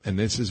muscle. And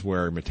this is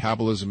where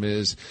metabolism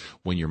is.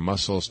 When your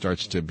muscle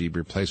starts to be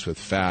replaced with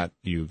fat,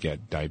 you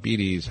get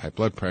diabetes, high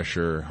blood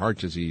pressure, heart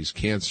disease,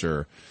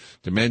 cancer,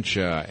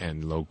 dementia,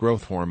 and low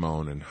growth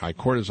hormone, and high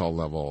cortisol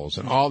levels,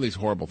 and all these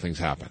horrible things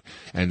happen,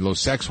 and low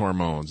sex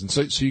hormones. And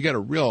so you get a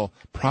real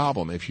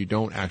problem if you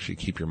don't actually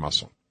keep your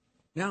muscle.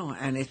 No,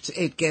 and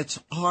it gets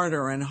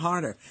harder and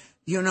harder.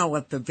 You know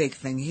what the big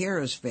thing here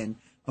has been?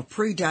 A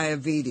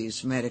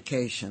pre-diabetes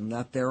medication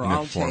that they're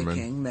all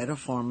taking,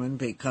 metformin,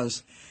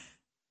 because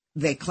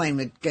they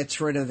claim it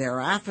gets rid of their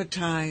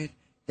appetite.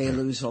 They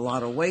lose a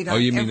lot of weight. Oh,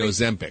 you mean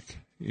Ozempic?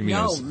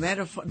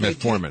 Metformin. They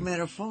take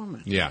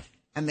metformin. Yeah.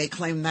 And they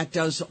claim that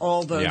does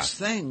all those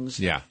things.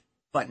 Yeah.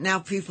 But now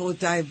people with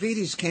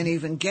diabetes can't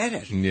even get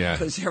it. Yeah.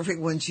 Because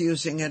everyone's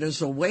using it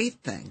as a weight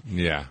thing.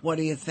 Yeah. What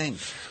do you think?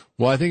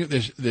 Well, I think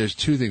there's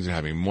two things that are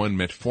happening. One,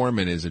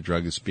 metformin is a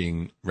drug that's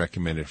being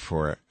recommended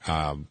for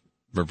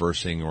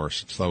reversing or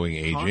slowing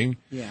aging.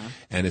 Yeah.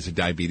 And it's a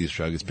diabetes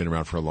drug. It's been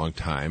around for a long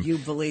time. You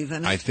believe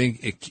in it? I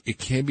think it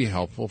can be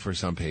helpful for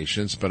some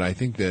patients, but I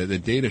think the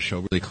data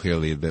show really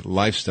clearly that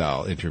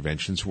lifestyle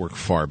interventions work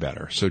far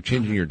better. So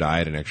changing your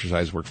diet and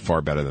exercise work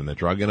far better than the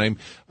drug, and I'm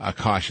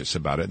cautious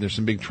about it. There's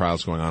some big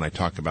trials going on. I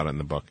talk about it in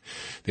the book.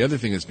 The other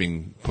thing that's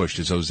being pushed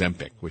is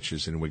Ozempic, which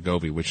is in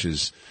Wegovy, which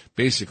is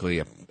basically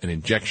an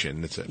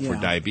injection that's for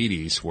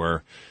diabetes,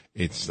 where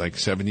it's like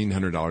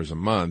 $1,700 a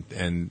month,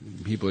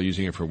 and people are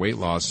using it for weight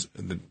loss.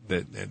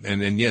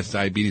 And yes,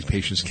 diabetes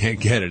patients can't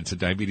get it. It's a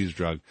diabetes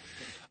drug.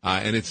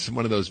 And it's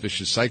one of those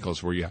vicious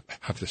cycles where you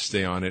have to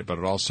stay on it, but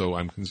it also,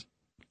 I'm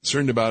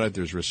concerned about it.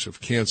 There's risk of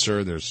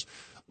cancer. There's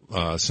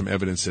some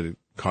evidence that it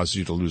causes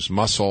you to lose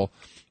muscle.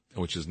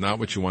 which is not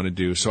what you want to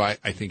do. So I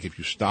think if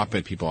you stop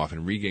it, people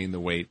often regain the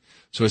weight.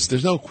 So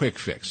there's no quick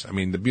fix. I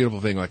mean, the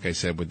beautiful thing, like I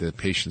said, with the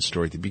patient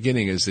story at the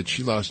beginning is that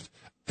she lost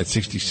at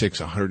 66,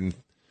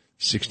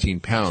 116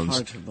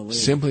 pounds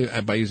simply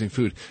by using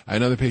food.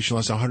 Another patient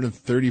lost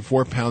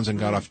 134 pounds and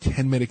got off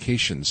 10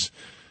 medications.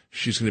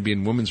 She's going to be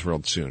in Women's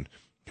World soon.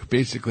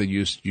 Basically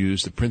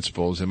use the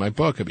principles in my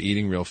book of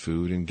eating real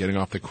food and getting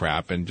off the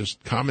crap and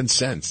just common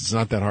sense. It's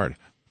not that hard.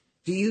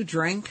 Do you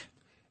drink?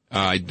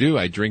 I do.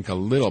 I drink a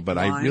little, but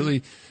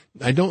Wine?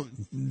 I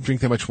don't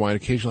drink that much wine.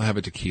 Occasionally I have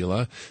a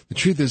tequila. The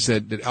truth is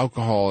that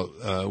alcohol,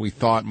 we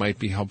thought might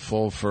be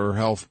helpful for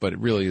health, but it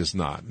really is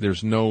not.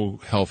 There's no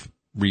health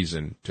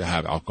reason to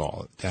have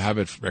alcohol. To have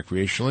it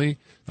recreationally,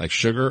 like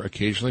sugar,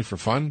 occasionally for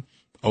fun,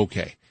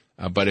 okay.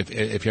 But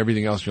if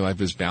everything else in your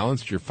life is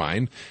balanced, you're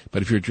fine.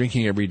 But if you're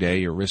drinking every day,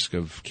 your risk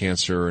of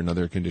cancer and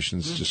other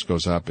conditions just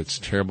goes up. It's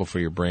terrible for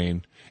your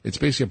brain. It's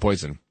basically a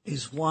poison.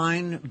 Is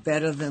wine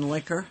better than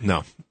liquor?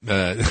 No.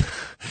 The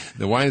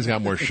wine's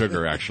got more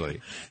sugar, actually.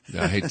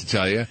 I hate to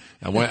tell you.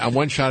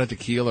 One shot of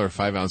tequila or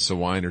 5 ounces of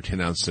wine or 10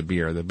 ounces of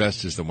beer. The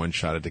best is the one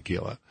shot of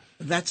tequila.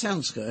 That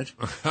sounds good.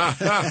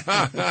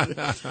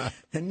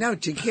 No,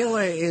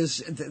 tequila is,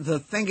 the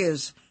thing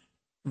is,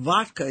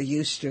 vodka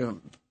used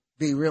to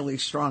be really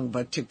strong,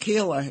 but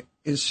tequila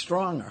is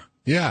stronger.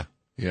 Yeah.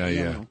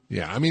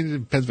 I mean, it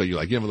depends what you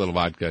like. You have a little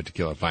vodka,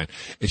 tequila, fine.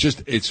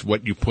 It's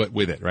what you put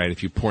with it, right?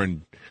 If you pour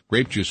in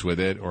grape juice with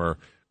it or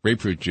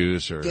grapefruit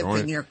juice or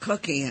dipping your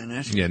cookie in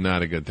it. Yeah,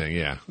 not a good thing.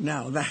 Yeah.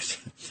 No, that's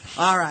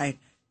all right.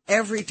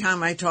 Every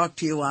time I talk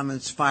to you, I'm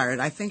inspired.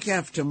 I think you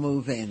have to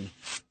move in.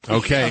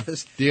 Okay.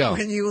 Deal.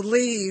 When you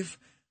leave,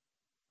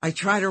 I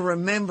try to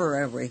remember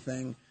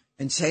everything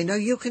and say, no,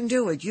 you can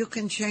do it. You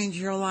can change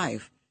your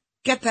life.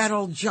 Get that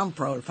old jump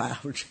rope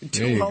out.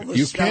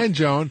 You can,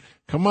 Joan.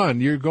 Come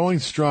on. You're going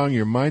strong.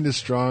 Your mind is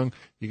strong.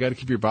 You got to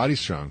keep your body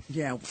strong.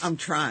 Yeah, I'm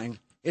trying.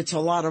 It's a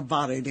lot of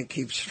body to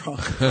keep strong.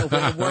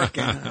 We're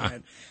working on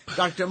it.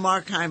 Dr.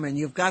 Mark Hyman,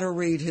 you've got to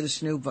read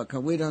his new book,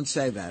 and we don't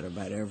say that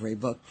about every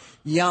book,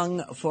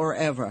 Young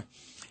Forever,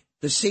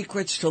 The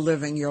Secrets to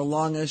Living Your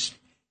Longest,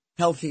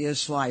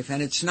 Healthiest Life.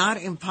 And it's not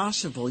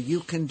impossible. You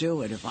can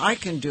do it. If I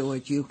can do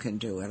it, you can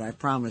do it. I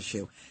promise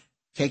you.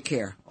 Take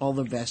care. All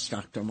the best,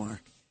 Dr.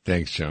 Mark.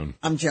 Thanks, Joan.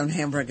 I'm Joan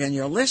Hamburg, and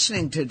you're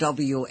listening to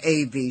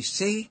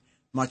WABC.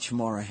 Much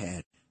more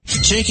ahead.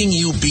 Taking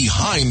you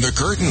behind the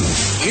curtain.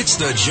 It's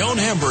the Joan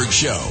Hamburg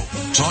Show.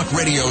 Talk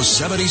Radio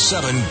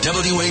 77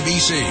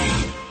 WABC.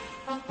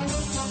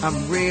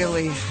 I'm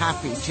really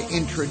happy to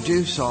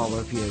introduce all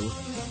of you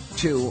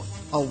to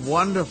a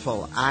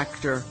wonderful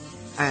actor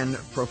and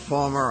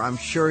performer. I'm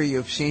sure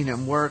you've seen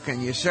him work,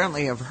 and you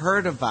certainly have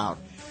heard about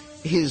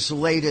his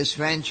latest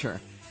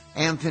venture,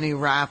 Anthony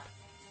Rapp,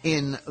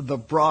 in the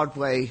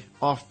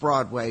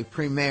off-Broadway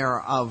premiere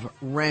of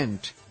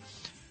Rent.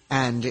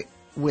 And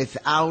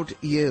Without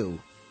You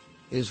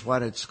is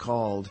what it's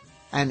called.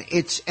 And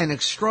it's an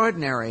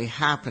extraordinary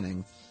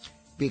happening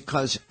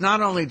because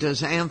not only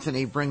does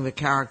Anthony bring the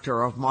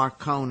character of Mark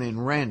Cohn in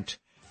Rent,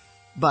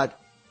 but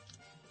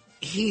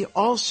he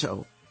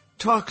also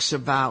talks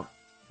about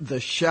the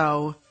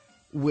show,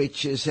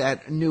 which is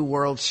at New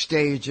World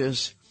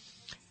Stages.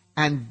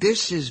 And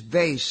this is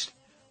based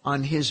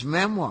on his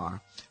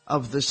memoir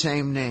of the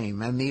same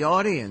name. And the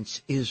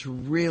audience is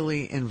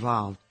really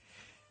involved.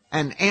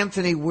 And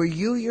Anthony, were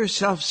you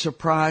yourself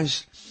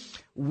surprised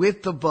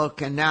with the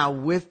book and now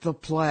with the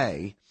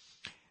play,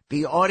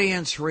 the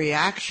audience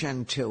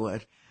reaction to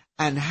it,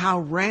 and how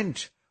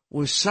Rent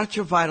was such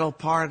a vital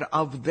part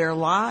of their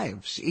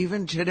lives,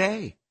 even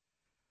today?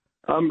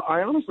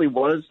 I honestly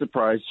was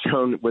surprised,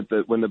 Joan,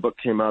 when the book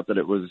came out that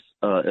it was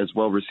as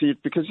well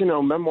received because,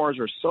 memoirs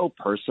are so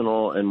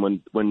personal, and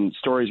when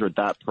stories are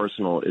that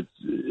personal,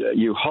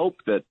 you hope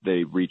that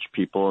they reach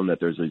people and that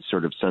there's a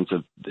sort of sense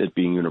of it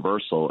being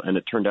universal, and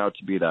it turned out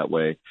to be that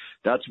way.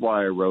 That's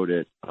why I wrote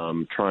it,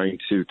 trying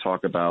to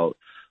talk about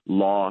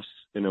loss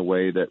in a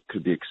way that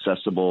could be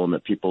accessible and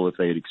that people, if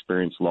they had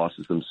experienced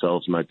losses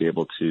themselves, might be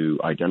able to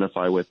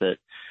identify with it.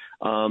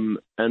 And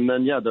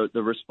then,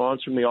 the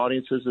response from the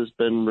audiences has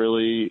been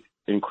really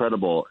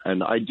incredible.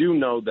 And I do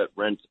know that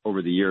Rent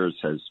over the years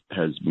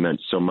has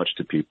meant so much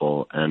to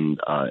people, and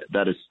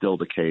that is still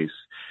the case.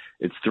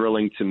 It's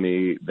thrilling to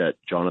me that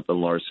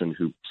Jonathan Larson,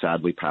 who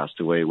sadly passed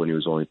away when he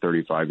was only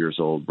 35 years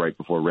old, right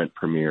before Rent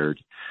premiered,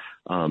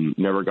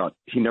 never got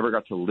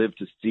to live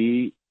to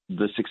see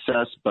the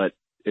success, but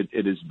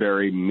it is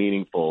very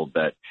meaningful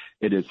that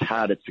it has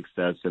had its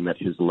success and that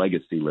his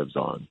legacy lives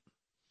on.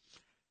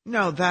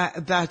 No,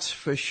 that's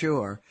for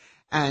sure.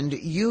 And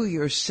you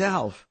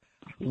yourself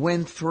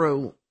went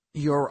through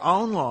your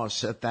own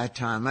loss at that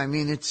time. I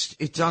mean,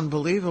 it's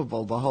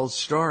unbelievable, the whole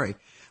story.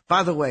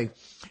 By the way,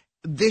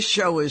 this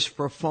show is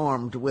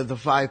performed with a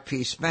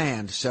 5-piece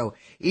band. So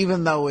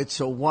even though it's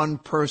a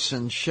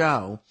one-person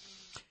show,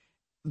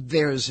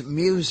 there's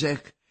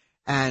music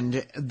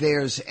and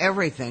there's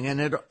everything.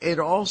 And it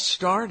all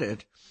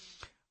started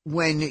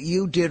when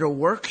you did a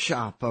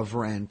workshop of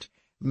Rent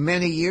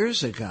many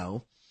years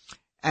ago.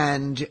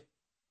 And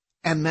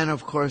then,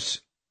 of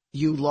course,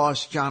 you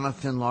lost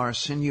Jonathan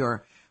Larson.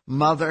 Your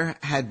mother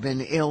had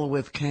been ill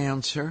with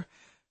cancer.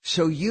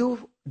 So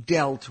you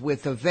dealt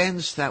with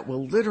events that were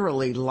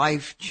literally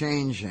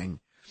life-changing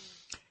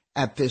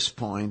at this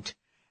point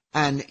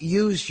and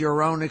used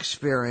your own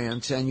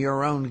experience and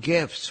your own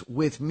gifts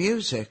with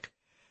music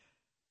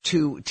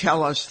to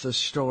tell us the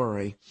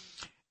story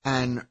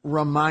and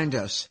remind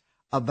us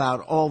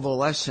about all the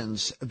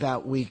lessons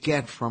that we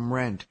get from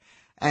Rent.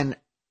 And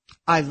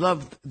I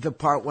loved the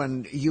part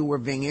when you were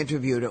being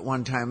interviewed at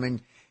one time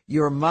and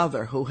your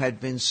mother, who had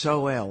been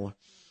so ill,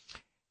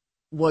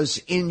 was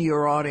in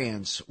your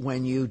audience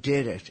when you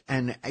did it,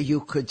 and you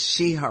could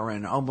see her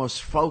and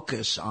almost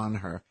focus on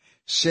her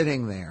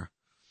sitting there.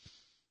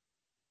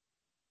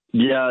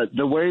 Yeah,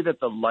 the way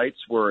that the lights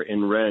were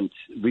in Rent,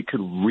 we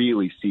could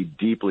really see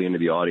deeply into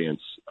the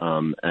audience.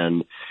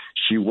 And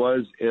she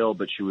was ill,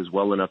 but she was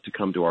well enough to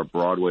come to our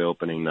Broadway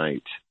opening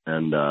night.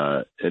 And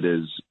it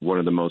is one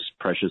of the most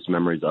precious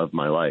memories of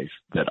my life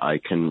that I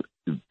can,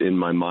 in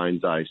my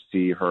mind's eye,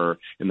 see her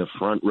in the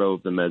front row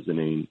of the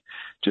mezzanine,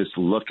 just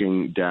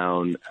looking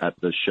down at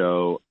the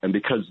show. And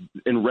because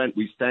in Rent,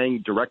 we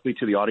sang directly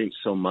to the audience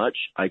so much,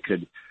 I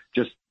could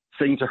just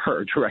sing to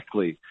her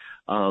directly.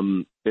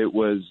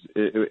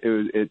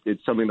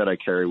 It's something that I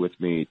carry with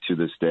me to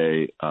this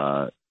day,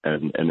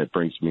 and it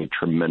brings me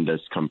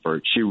tremendous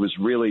comfort. She was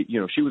really,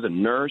 she was a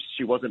nurse.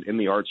 She wasn't in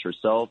the arts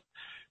herself,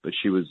 but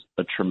she was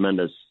a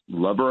tremendous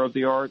lover of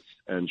the arts,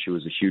 and she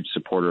was a huge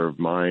supporter of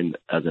mine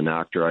as an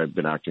actor. I've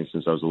been acting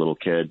since I was a little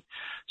kid.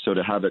 So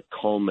to have it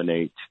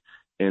culminate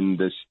in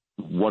this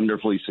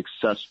wonderfully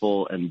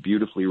successful and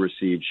beautifully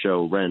received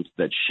show, Rent,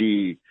 that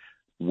she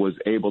was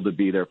able to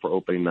be there for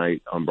opening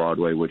night on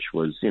Broadway, which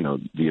was,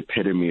 the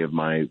epitome of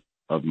my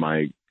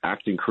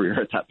acting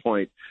career at that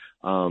point.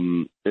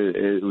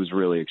 It was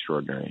really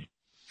extraordinary.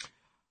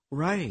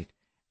 Right.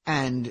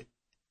 And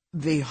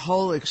the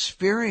whole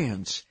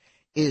experience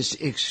is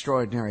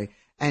extraordinary.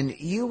 And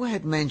you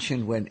had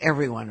mentioned, when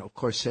everyone, of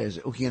course, says,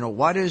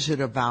 what is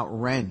it about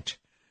Rent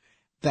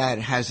that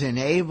has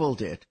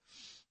enabled it?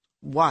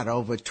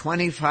 Over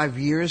 25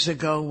 years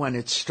ago when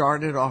it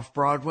started off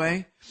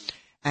Broadway?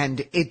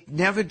 And it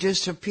never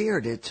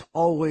disappeared. It's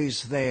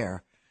always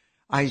there.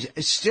 I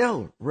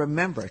still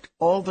remember it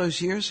all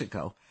those years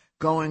ago,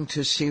 going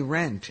to see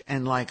Rent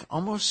and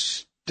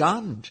almost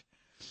stunned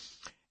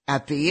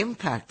at the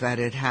impact that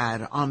it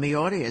had on the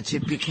audience.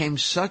 It became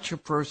such a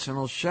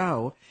personal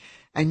show.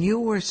 And you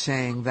were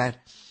saying that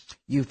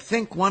you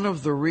think one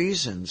of the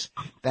reasons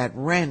that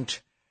Rent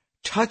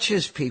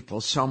touches people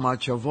so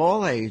much of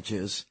all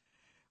ages,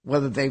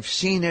 whether they've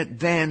seen it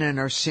then and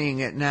are seeing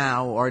it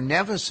now or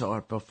never saw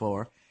it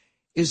before,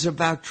 is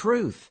about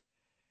truth.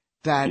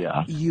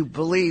 That you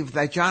believe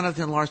that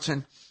Jonathan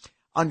Larson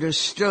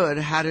understood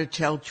how to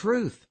tell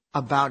truth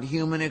about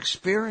human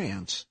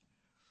experience.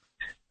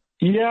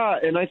 Yeah,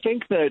 and I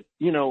think that,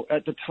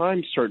 at the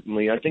time,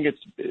 certainly, I think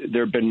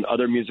there have been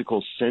other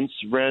musicals since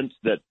Rent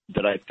that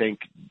I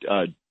think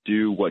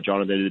do what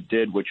Jonathan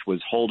did, which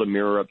was hold a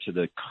mirror up to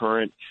the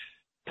current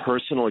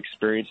personal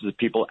experiences of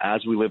people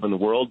as we live in the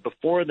world.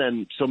 Before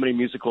then, so many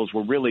musicals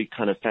were really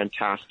kind of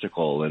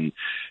fantastical and,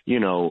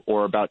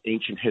 or about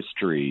ancient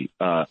history,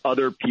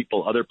 other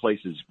people, other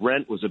places.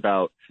 Rent was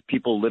about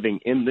people living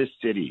in this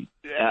city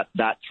at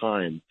that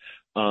time.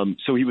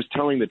 So he was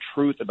telling the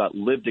truth about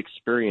lived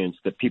experience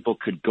that people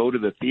could go to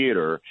the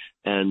theater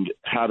and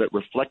have it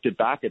reflected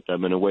back at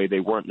them in a way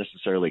they weren't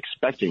necessarily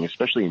expecting,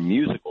 especially in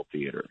musical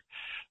theater.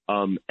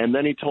 And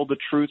then he told the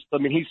truth. I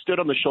mean, he stood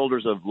on the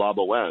shoulders of La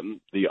Boheme,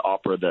 the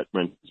opera that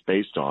Rent is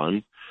based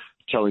on,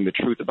 telling the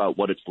truth about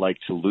what it's like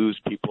to lose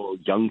people,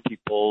 young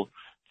people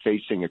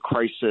facing a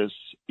crisis,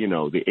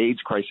 the AIDS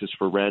crisis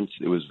for Rent.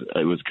 It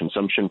was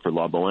consumption for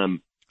La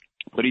Boheme.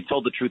 But he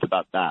told the truth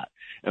about that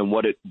and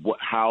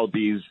how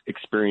these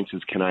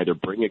experiences can either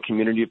bring a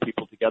community of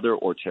people together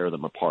or tear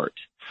them apart.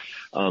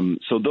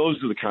 So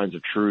those are the kinds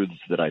of truths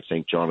that I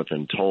think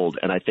Jonathan told,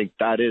 and I think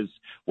that is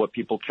what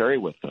people carry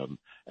with them.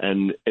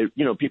 And,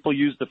 people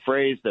use the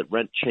phrase that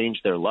Rent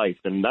changed their life,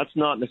 and that's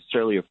not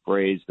necessarily a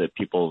phrase that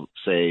people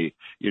say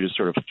you just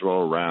sort of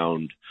throw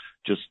around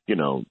just,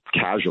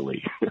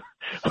 casually.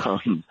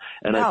 And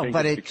no, I think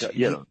but it's,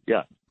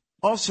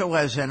 also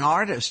as an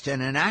artist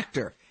and an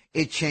actor,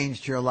 it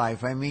changed your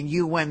life. I mean,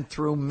 you went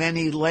through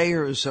many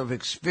layers of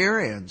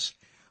experience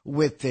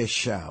with this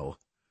show.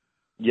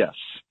 Yes.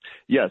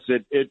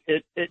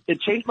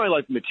 It changed my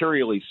life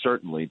materially,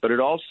 certainly, but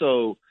it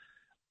also,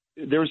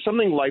 there was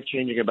something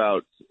life-changing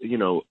about,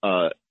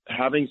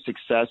 having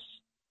success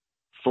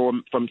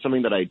from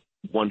something that I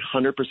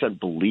 100%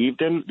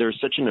 believed in. There's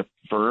such an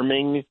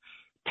affirming,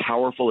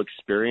 powerful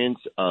experience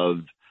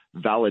of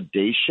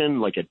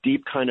validation, like a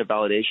deep kind of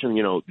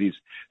validation,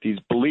 these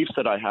beliefs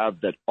that I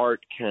have that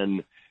art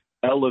can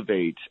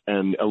elevate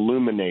and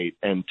illuminate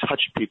and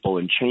touch people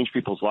and change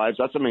people's lives.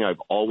 That's something I've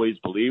always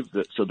believed.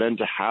 So then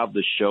to have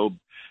the show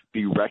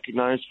be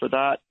recognized for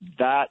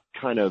that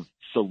kind of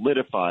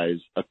solidifies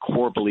a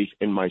core belief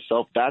in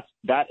myself. That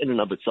in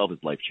and of itself is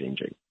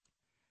life-changing.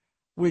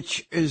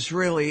 Which is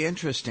really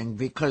interesting,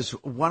 because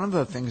one of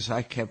the things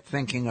I kept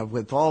thinking of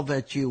with all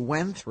that you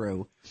went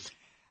through,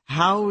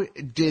 how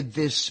did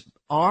this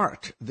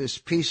art, this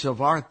piece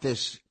of art,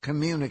 this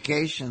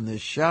communication,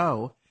 this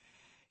show,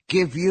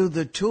 give you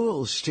the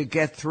tools to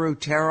get through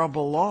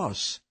terrible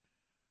loss?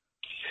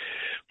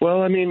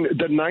 Well, I mean,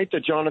 the night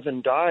that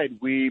Jonathan died,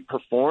 we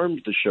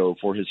performed the show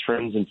for his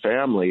friends and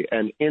family.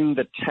 And in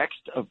the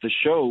text of the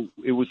show,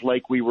 it was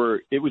like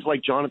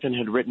Jonathan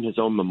had written his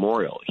own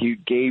memorial. He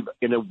gave,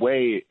 in a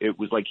way, it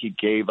was like he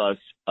gave us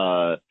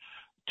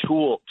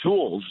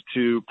tools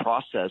to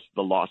process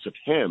the loss of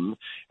him.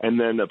 And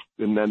then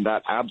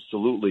that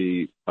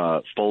absolutely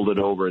folded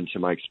over into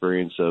my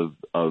experience of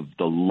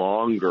the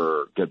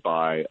longer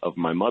goodbye of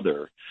my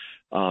mother.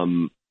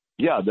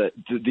 Yeah,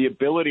 the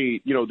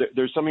ability,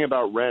 there's something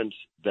about Rent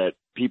that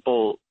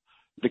people,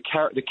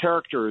 the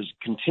characters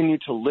continue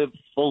to live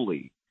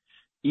fully,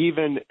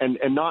 even and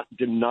not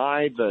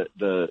deny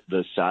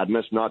the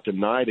sadness, not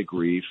deny the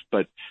grief,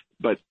 but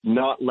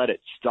not let it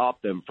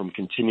stop them from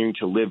continuing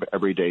to live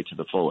every day to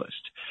the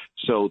fullest.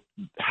 So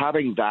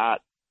having that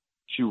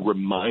to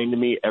remind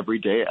me every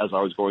day as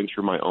I was going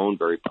through my own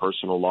very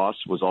personal loss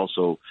was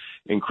also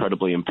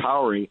incredibly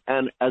empowering,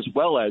 and as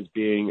well as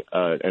being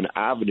an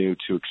avenue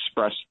to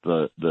express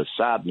the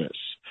sadness.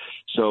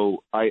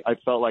 So I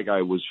felt like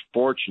I was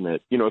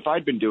fortunate. If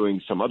I'd been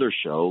doing some other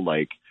show,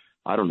 like,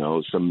 I don't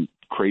know, some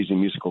crazy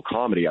musical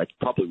comedy, I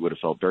probably would have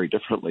felt very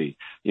differently,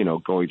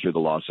 going through the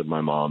loss of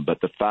my mom.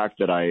 But the fact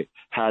that I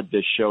had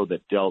this show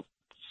that dealt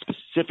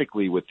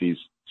specifically with these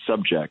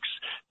subjects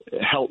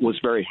was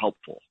very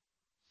helpful.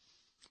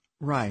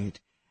 Right.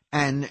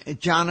 And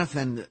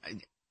Jonathan,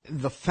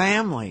 the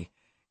family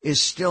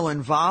is still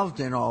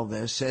involved in all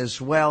this, as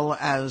well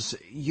as,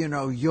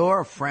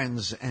 your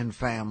friends and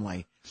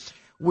family.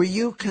 Were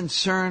you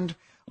concerned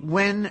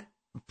when,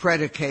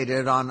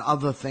 predicated on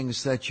other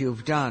things that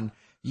you've done,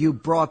 you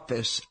brought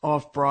this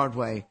off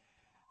Broadway?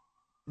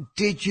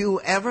 Did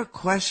you ever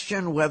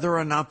question whether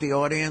or not the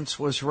audience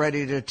was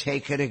ready to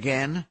take it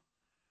again?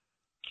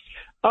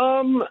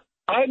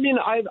 I mean,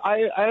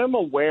 I am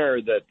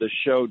aware that the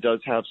show does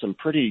have some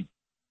pretty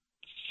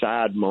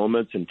sad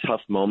moments and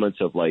tough moments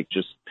of, like,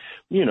 just,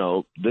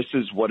 this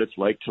is what it's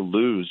like to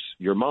lose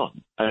your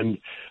mom. And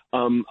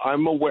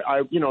I'm aware,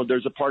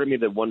 there's a part of me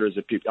that wonders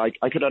if people,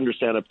 I could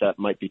understand if that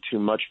might be too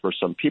much for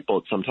some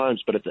people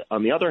sometimes. But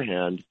on the other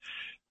hand,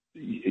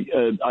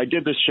 I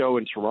did this show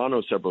in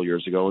Toronto several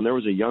years ago, and there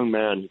was a young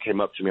man who came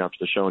up to me after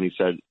the show, and he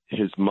said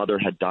his mother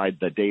had died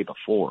the day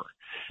before.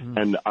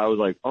 And I was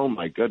like, oh,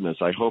 my goodness,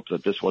 I hope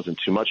that this wasn't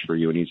too much for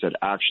you. And he said,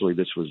 actually,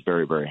 this was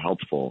very, very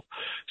helpful.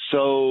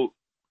 So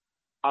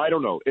I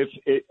don't know if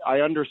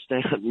I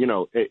understand,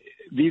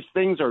 these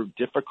things are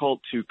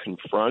difficult to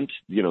confront,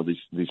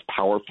 these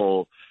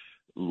powerful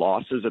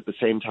losses. At the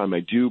same time,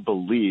 I do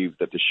believe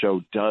that the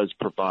show does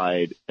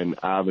provide an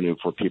avenue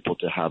for people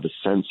to have a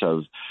sense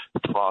of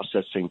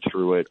processing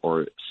through it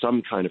or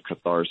some kind of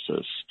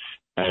catharsis.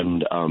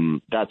 And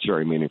that's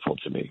very meaningful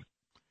to me.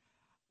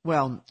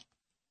 Well,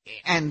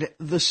 and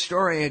the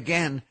story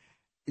again,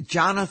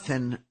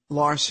 Jonathan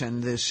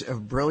Larson, this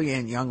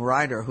brilliant young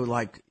writer who,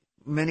 like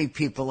many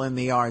people in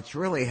the arts,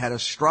 really had a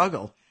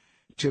struggle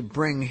to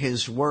bring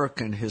his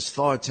work and his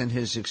thoughts and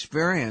his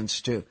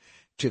experience to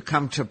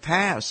come to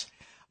pass.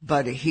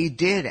 But he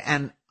did,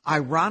 and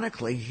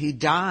ironically, he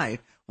died.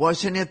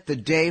 Wasn't it the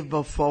day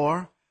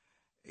before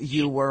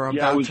you were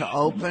about to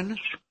open?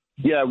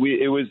 Yeah,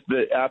 it was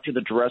after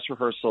the dress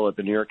rehearsal at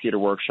the New York Theater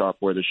Workshop,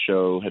 where the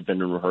show had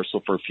been in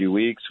rehearsal for a few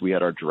weeks. We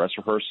had our dress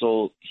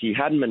rehearsal. He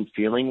hadn't been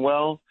feeling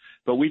well,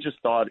 but we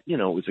just thought, it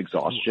was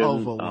exhaustion.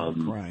 Overwork,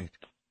 right.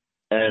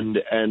 And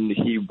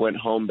he went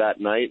home that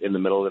night in the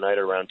middle of the night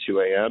around 2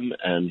 a.m.,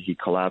 and he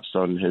collapsed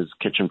on his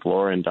kitchen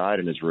floor and died,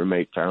 and his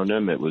roommate found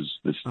him. It was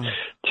this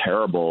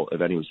terrible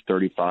event. He was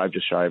 35,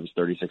 just shy of his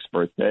 36th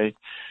birthday.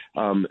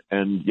 So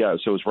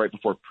it was right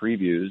before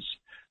previews.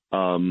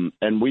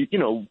 And we,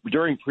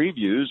 during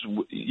previews,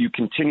 you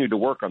continue to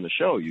work on the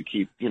show. You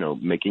keep,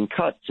 making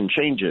cuts and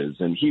changes.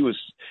 And he was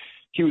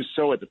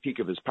so at the peak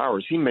of his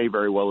powers. He may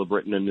very well have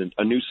written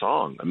a new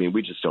song. I mean,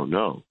 we just don't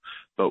know.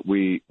 But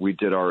we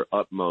did our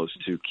utmost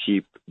to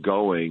keep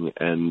going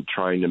and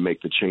trying to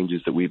make the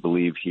changes that we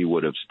believe he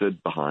would have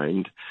stood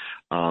behind,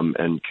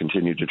 and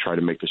continue to try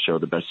to make the show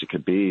the best it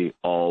could be,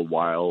 all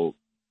while,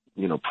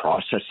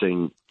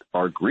 processing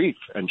our grief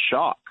and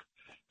shock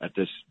at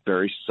this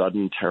very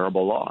sudden,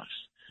 terrible loss.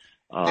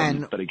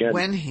 But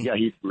again,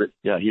 he'd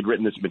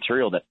written this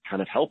material that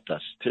kind of helped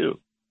us too.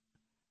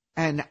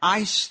 And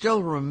I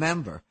still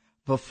remember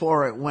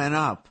before it went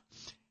up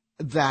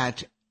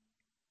that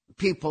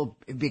people,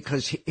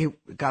 because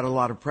it got a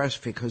lot of press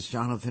because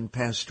Jonathan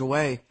passed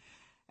away,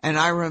 and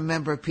I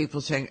remember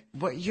people saying,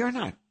 well, you're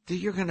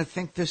going to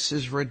think this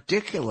is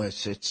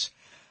ridiculous. It's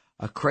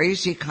a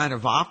crazy kind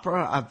of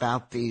opera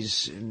about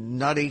these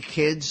nutty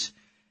kids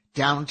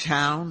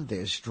downtown.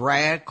 There's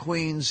drag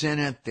queens in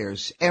it.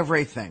 There's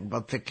everything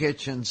but the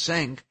kitchen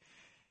sink.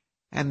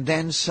 And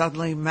then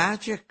suddenly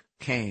magic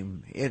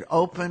came. It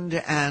opened,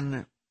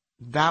 and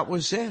that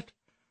was it.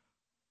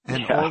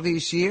 And all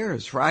these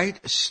years, right?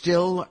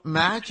 Still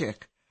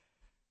magic.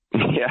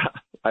 Yeah.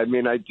 I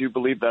mean, I do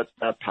believe that's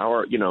that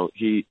power. You know,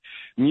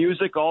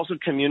 music also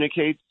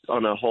communicates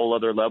on a whole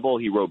other level.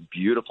 He wrote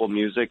beautiful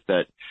music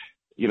that,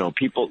 you know,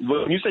 people,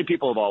 when you say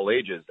people of all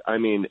ages, I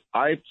mean,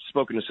 I've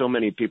spoken to so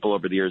many people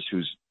over the years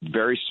whose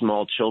very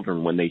small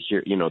children, when they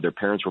hear, you know, their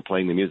parents were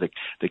playing the music,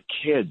 the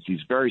kids, these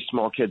very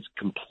small kids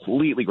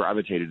completely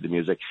gravitated to the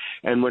music.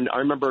 And when I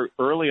remember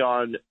early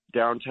on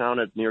downtown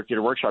at New York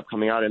Theater Workshop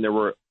coming out, and there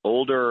were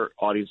older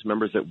audience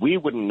members that we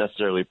wouldn't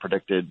necessarily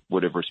predicted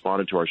would have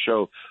responded to our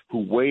show, who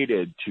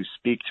waited to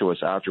speak to us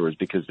afterwards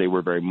because they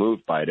were very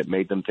moved by it. It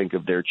made them think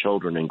of their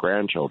children and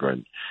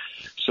grandchildren.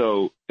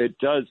 So it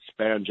does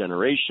span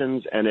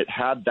generations, and it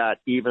had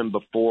that even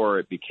before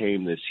it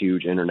became this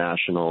huge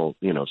international,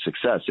 you know,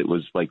 success. It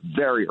was like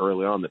very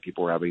early on that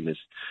people were having this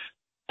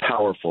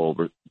powerful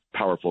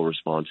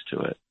response to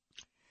it.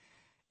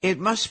 It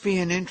must be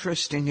an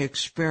interesting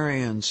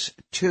experience,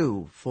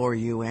 too, for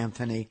you,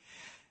 Anthony,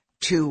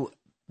 to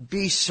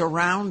be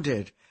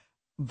surrounded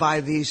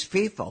by these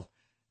people,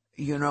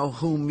 you know,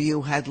 whom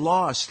you had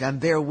lost, and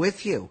they're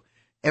with you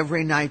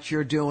every night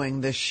you're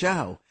doing this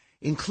show,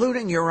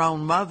 including your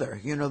own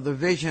mother, you know, the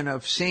vision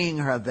of seeing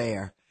her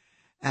there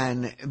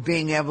and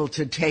being able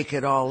to take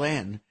it all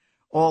in,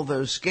 all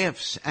those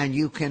gifts, and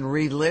you can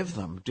relive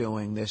them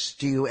doing this.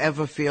 Do you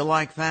ever feel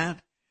like that?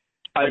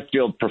 I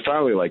feel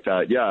profoundly like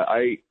that. Yeah,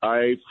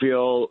 I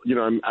feel, you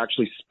know, I'm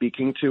actually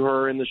speaking to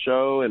her in the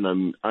show,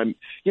 and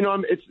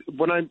it's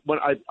when I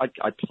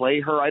play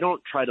her, I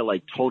don't try to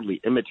like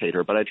totally imitate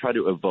her, but I try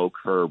to evoke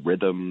her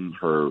rhythm,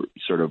 her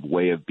sort of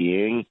way of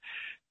being.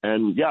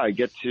 And yeah, I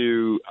get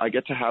to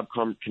have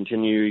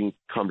continuing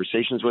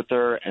conversations with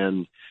her,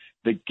 and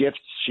the gifts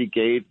she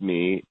gave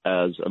me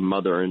as a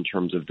mother in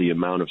terms of the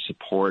amount of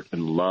support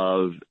and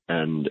love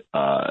and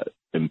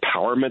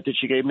empowerment that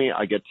she gave me,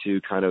 I get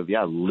to kind of,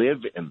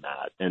 live in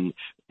that. And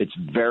it's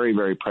very,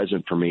 very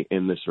present for me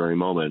in this very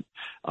moment.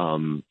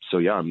 So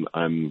yeah,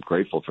 I'm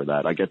grateful for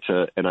that. I get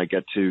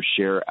to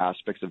share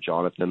aspects of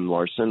Jonathan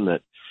Larson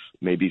that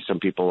maybe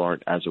some people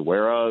aren't as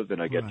aware of. And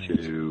I get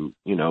to,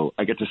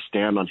 I get to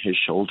stand on his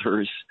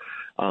shoulders,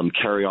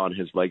 carry on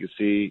his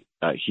legacy.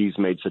 He's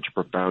made such a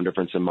profound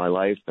difference in my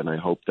life. And I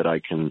hope that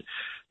I can,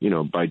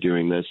 by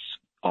doing this,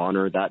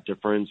 honor that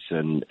difference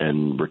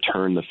and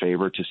return the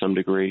favor to some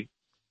degree.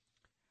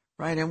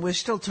 Right, and we're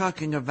still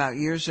talking about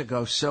years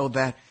ago, so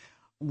that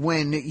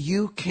when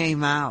you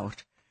came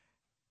out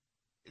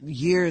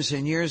years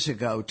and years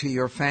ago to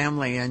your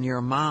family and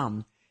your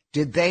mom,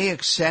 did they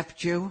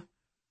accept you?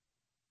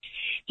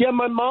 Yeah,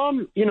 my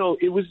mom,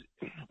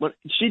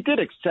 she did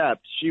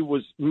accept. She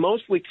was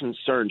mostly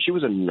concerned. She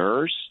was a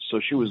nurse, so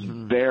she was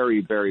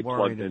very, very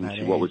plugged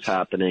into what was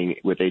happening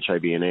with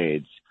HIV and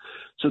AIDS.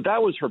 So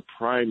that was her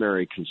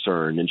primary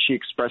concern, and she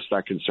expressed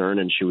that concern,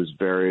 and she was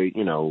very,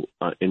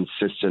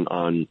 insistent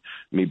on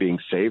me being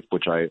safe,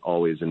 which I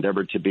always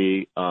endeavored to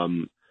be.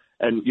 And,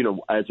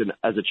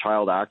 as a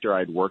child actor,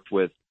 I'd worked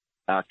with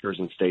actors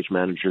and stage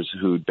managers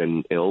who'd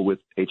been ill with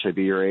HIV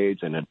or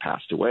AIDS and had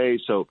passed away.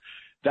 So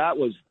that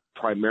was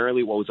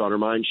primarily what was on her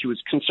mind. She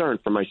was concerned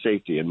for my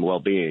safety and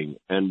well-being,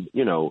 but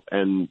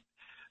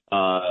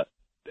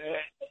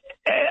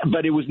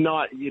it was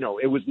not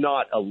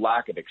a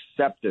lack of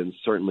acceptance,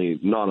 certainly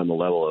not on the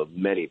level of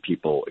many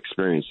people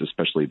experienced,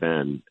 especially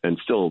then, and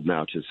still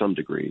now to some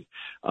degree.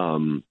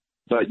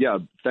 But yeah,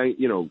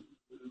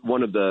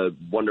 one of the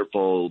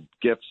wonderful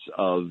gifts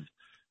of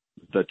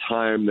the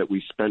time that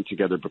we spent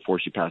together before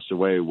she passed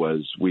away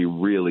was we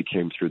really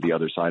came through the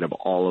other side of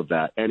all of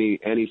that.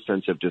 Any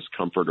sense of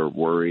discomfort or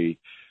worry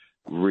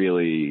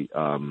really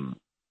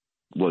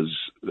was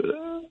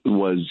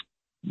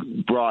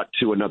brought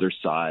to another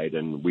side,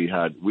 and we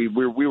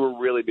were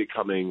really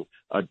becoming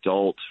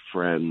adult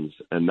friends,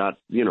 and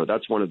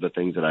that's one of the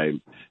things that I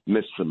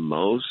miss the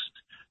most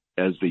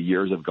as the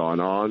years have gone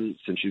on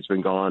since she's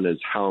been gone, is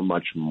how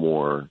much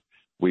more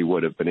we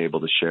would have been able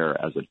to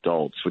share as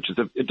adults, which is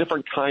a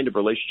different kind of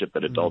relationship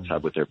that adults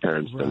have with their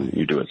parents than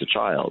you do as a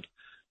child.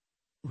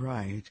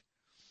 Right.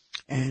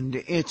 And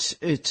it's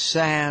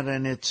sad,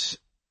 and it's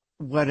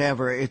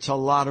whatever. It's a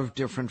lot of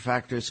different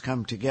factors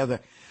come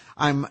together.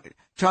 I'm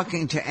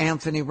talking to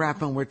Anthony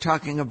Rapp, and we're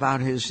talking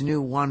about his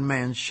new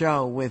one-man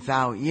show,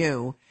 Without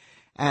You,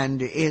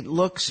 and it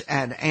looks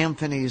at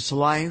Anthony's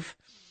life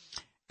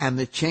and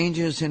the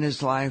changes in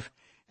his life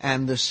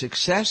and the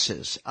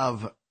successes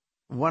of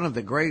one of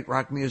the great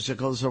rock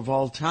musicals of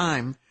all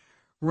time,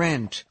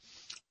 Rent.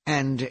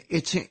 And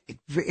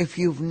if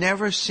you've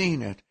never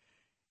seen it,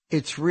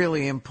 it's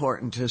really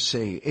important to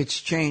see.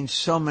 It's changed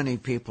so many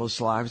people's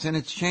lives, and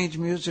it's changed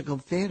musical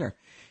theater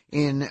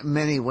in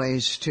many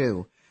ways,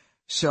 too.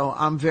 So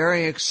I'm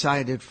very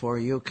excited for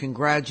you.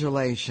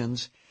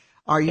 Congratulations.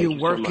 Are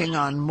you working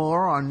on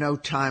more, or no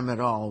time at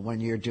all when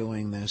you're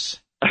doing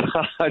this?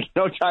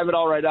 No time at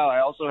all right now.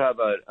 I also have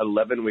an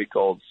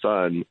 11-week-old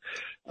son.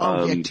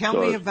 Tell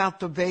me about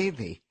the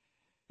baby.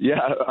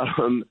 Yeah.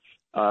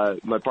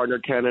 My partner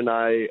Ken and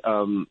I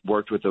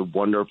worked with a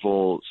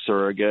wonderful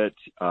surrogate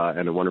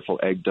and a wonderful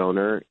egg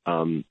donor,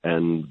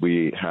 and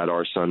we had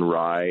our son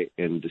Rye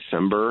in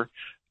December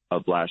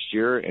of last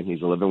year, and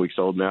he's 11 weeks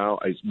old now.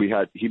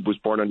 He was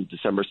born on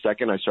December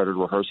 2nd. I started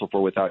rehearsal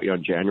for Without You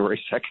on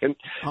January 2nd.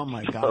 Oh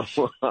my gosh!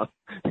 So,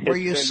 were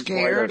you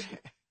scared?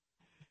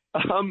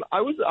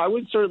 I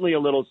was certainly a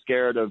little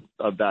scared of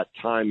that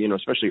time,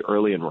 especially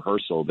early in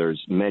rehearsal.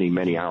 There's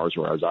many hours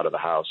where I was out of the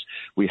house.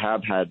 We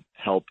have had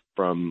help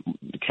from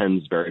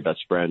Ken's very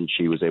best friend.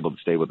 She was able to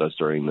stay with us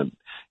during the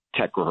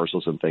tech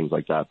rehearsals and things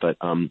like that. But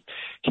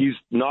he's,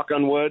 knock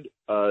on wood,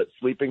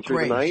 sleeping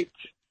through the night.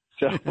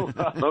 So,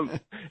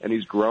 and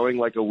he's growing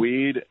like a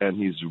weed, and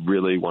he's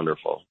really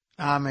wonderful.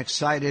 I'm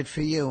excited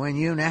for you, and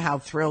you know how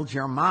thrilled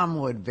your mom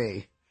would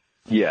be.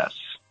 Yes.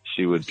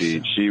 She would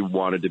be. She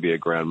wanted to be a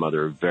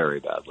grandmother very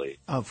badly.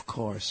 Of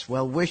course.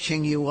 Well,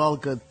 wishing you all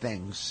good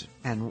things.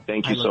 And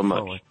thank you so much. I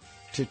look forward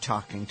to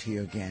talking to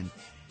you again.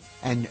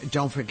 And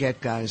don't forget,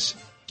 guys,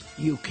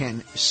 you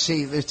can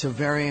see, it's a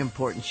very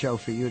important show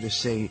for you to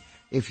see.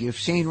 If you've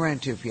seen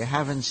Rent, if you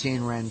haven't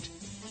seen Rent,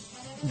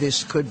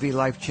 this could be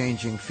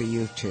life-changing for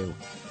you, too.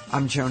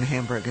 I'm Joan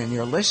Hamburg, and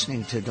you're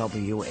listening to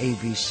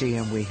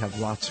WABC, and we have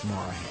lots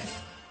more ahead.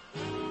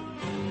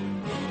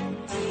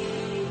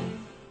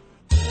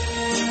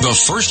 The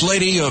First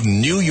Lady of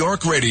New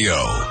York Radio.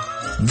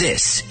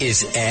 This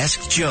is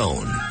Ask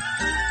Joan.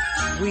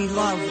 We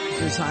love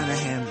designer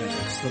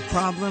handbags. The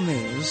problem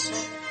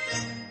is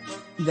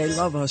they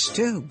love us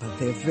too, but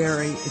they're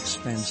very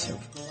expensive,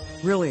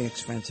 really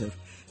expensive.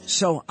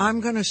 So I'm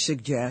going to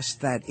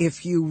suggest that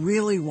if you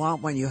really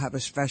want one, you have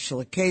a special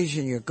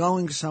occasion, you're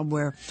going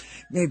somewhere,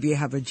 maybe you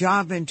have a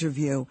job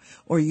interview,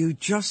 or you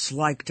just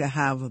like to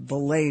have the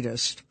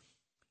latest,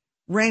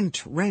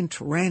 rent.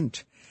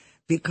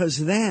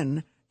 Because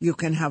then you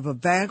can have a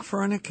bag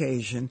for an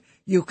occasion.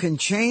 You can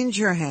change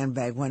your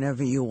handbag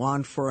whenever you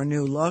want for a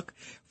new look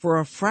for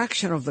a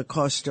fraction of the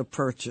cost of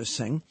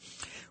purchasing.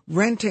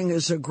 Renting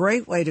is a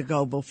great way to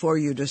go before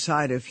you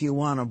decide if you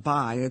want to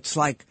buy. It's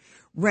like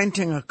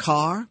renting a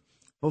car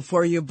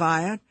before you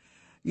buy it.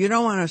 You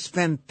don't want to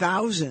spend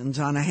thousands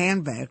on a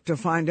handbag to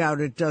find out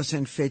it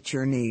doesn't fit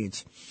your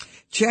needs.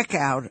 Check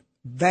out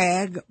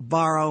Bag,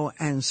 Borrow,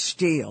 and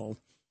Steal.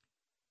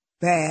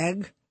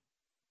 Bag,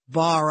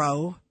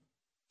 Borrow,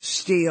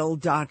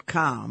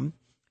 Steal.com,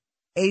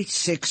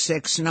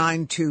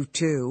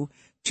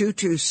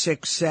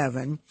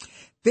 866-922-2267.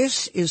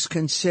 This is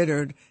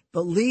considered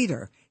the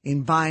leader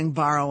in buying,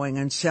 borrowing,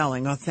 and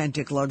selling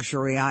authentic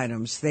luxury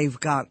items. They've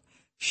got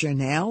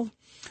Chanel,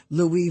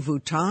 Louis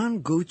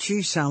Vuitton,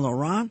 Gucci, Saint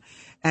Laurent,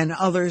 and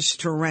others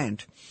to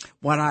rent.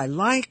 What I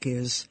like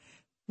is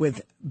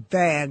with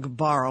Bag,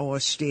 Borrow, or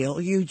Steal,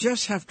 you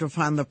just have to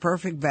find the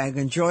perfect bag,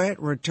 enjoy it,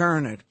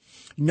 return it.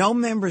 No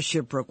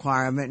membership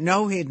requirement,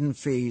 no hidden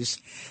fees.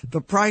 The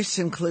price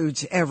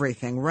includes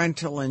everything,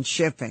 rental and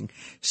shipping.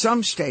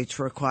 Some states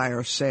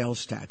require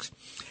sales tax.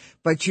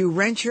 But you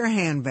rent your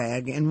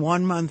handbag in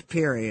 1 month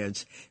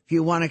periods. If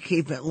you want to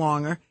keep it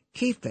longer,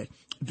 keep it.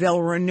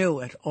 They'll renew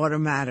it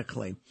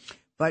automatically.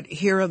 But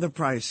here are the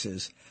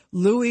prices.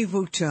 Louis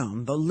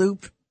Vuitton, the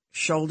loop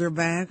shoulder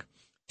bag,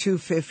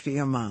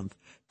 $250 a month.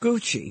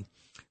 Gucci,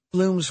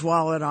 Bloom's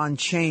wallet on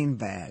chain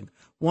bag,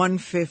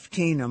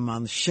 $115 a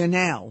month.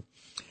 Chanel,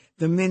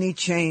 the mini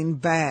chain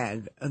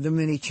bag, the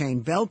mini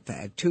chain belt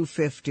bag,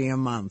 $250 a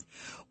month.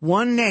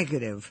 One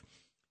negative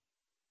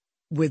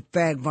with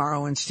Bag,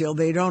 Borrow, and Steal,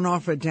 they don't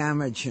offer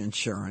damage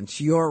insurance.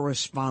 You're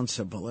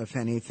responsible if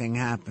anything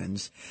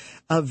happens.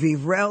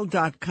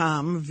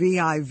 Vivrelle.com,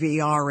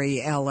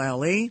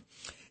 Vivrelle,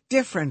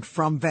 different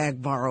from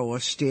Bag, Borrow, or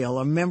Steal,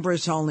 a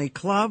members-only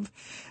club,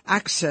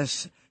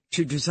 access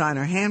to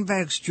designer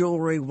handbags,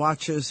 jewelry,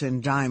 watches,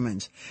 and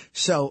diamonds.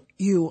 So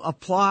you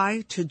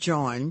apply to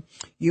join.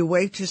 You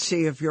wait to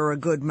see if you're a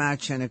good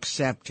match and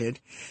accepted.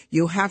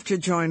 You have to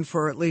join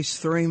for at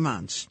least 3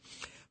 months.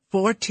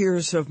 4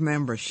 tiers of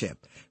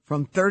membership,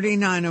 from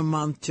 $39 a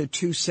month to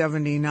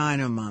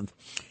 $279 a month.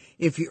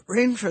 If you're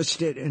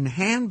interested in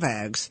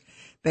handbags,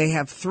 they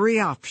have 3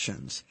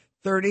 options.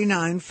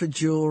 $39 for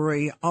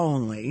jewelry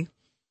only.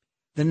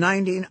 The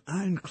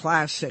 $99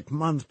 Classic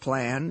month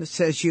plan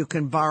says you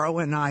can borrow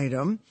an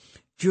item,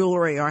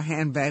 jewelry or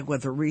handbag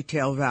with a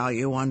retail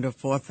value under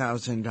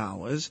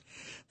 $4,000.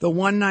 The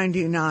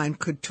 $199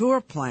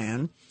 Couture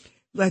plan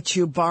lets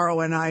you borrow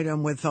an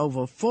item with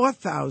over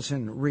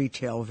 $4,000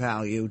 retail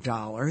value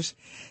dollars.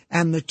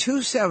 And the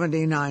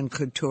 $279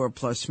 Couture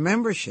Plus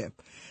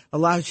membership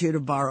allows you to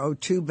borrow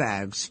 2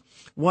 bags,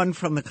 one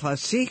from the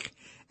Classique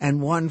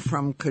and one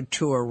from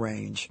Couture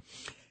range.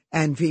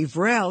 And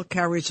Vivrelle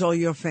carries all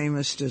your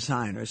famous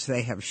designers.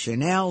 They have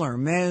Chanel,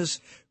 Hermes,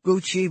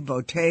 Gucci,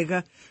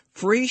 Bottega,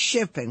 free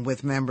shipping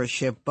with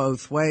membership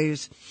both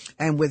ways.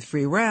 And with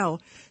Vivrelle,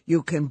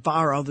 you can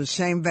borrow the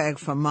same bag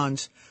for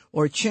months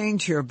or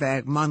change your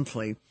bag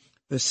monthly,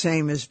 the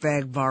same as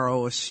Bag,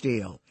 Borrow, or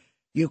Steal.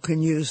 You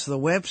can use the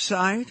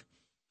website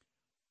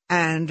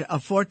and a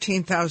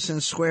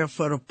 14,000 square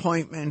foot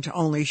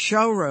appointment-only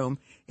showroom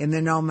in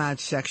the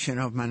Nomad section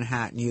of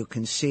Manhattan. You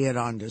can see it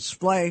on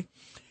display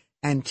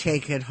and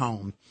take it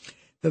home.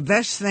 The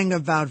best thing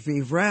about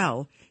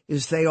Vivrel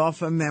is they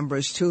offer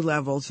members 2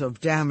 levels of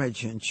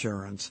damage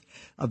insurance.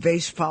 A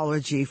base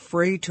policy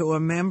free to a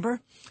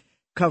member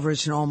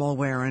covers normal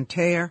wear and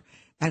tear,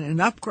 and an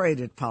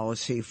upgraded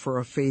policy for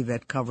a fee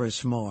that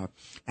covers more.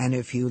 And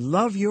if you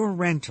love your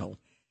rental,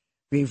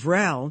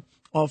 Vivrel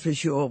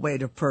offers you a way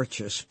to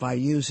purchase by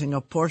using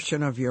a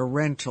portion of your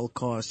rental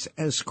costs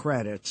as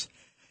credits.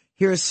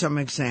 Here's some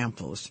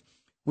examples.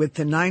 With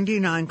the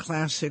 99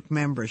 Classic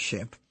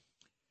membership,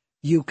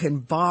 you can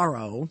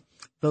borrow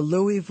the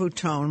Louis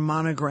Vuitton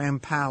Monogram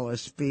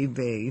Palace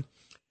BB.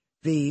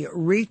 The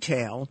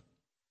retail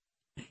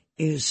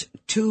is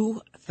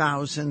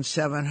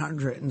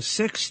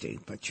 $2,760,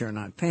 but you're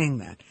not paying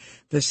that.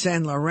 The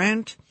Saint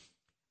Laurent,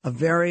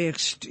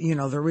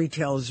 the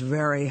retail is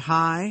very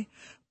high,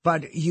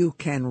 but you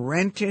can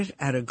rent it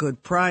at a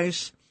good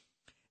price.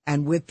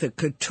 And with the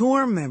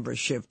Couture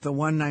membership, the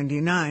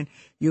 $199,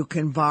 you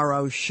can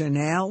borrow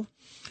Chanel.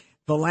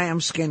 The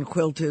lambskin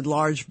quilted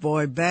large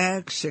boy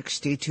bag,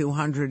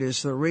 $6,200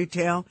 is the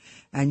retail,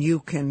 and you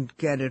can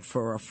get it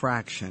for a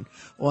fraction.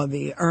 Or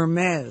the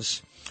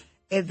Hermes.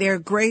 They're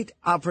great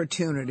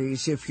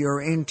opportunities if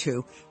you're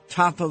into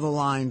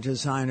top-of-the-line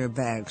designer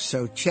bags.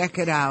 So check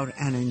it out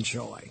and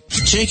enjoy.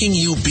 Taking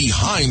you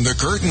behind the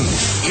curtain.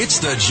 It's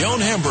the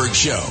Joan Hamburg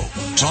Show.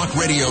 Talk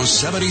Radio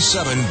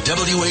 77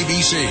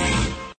 WABC.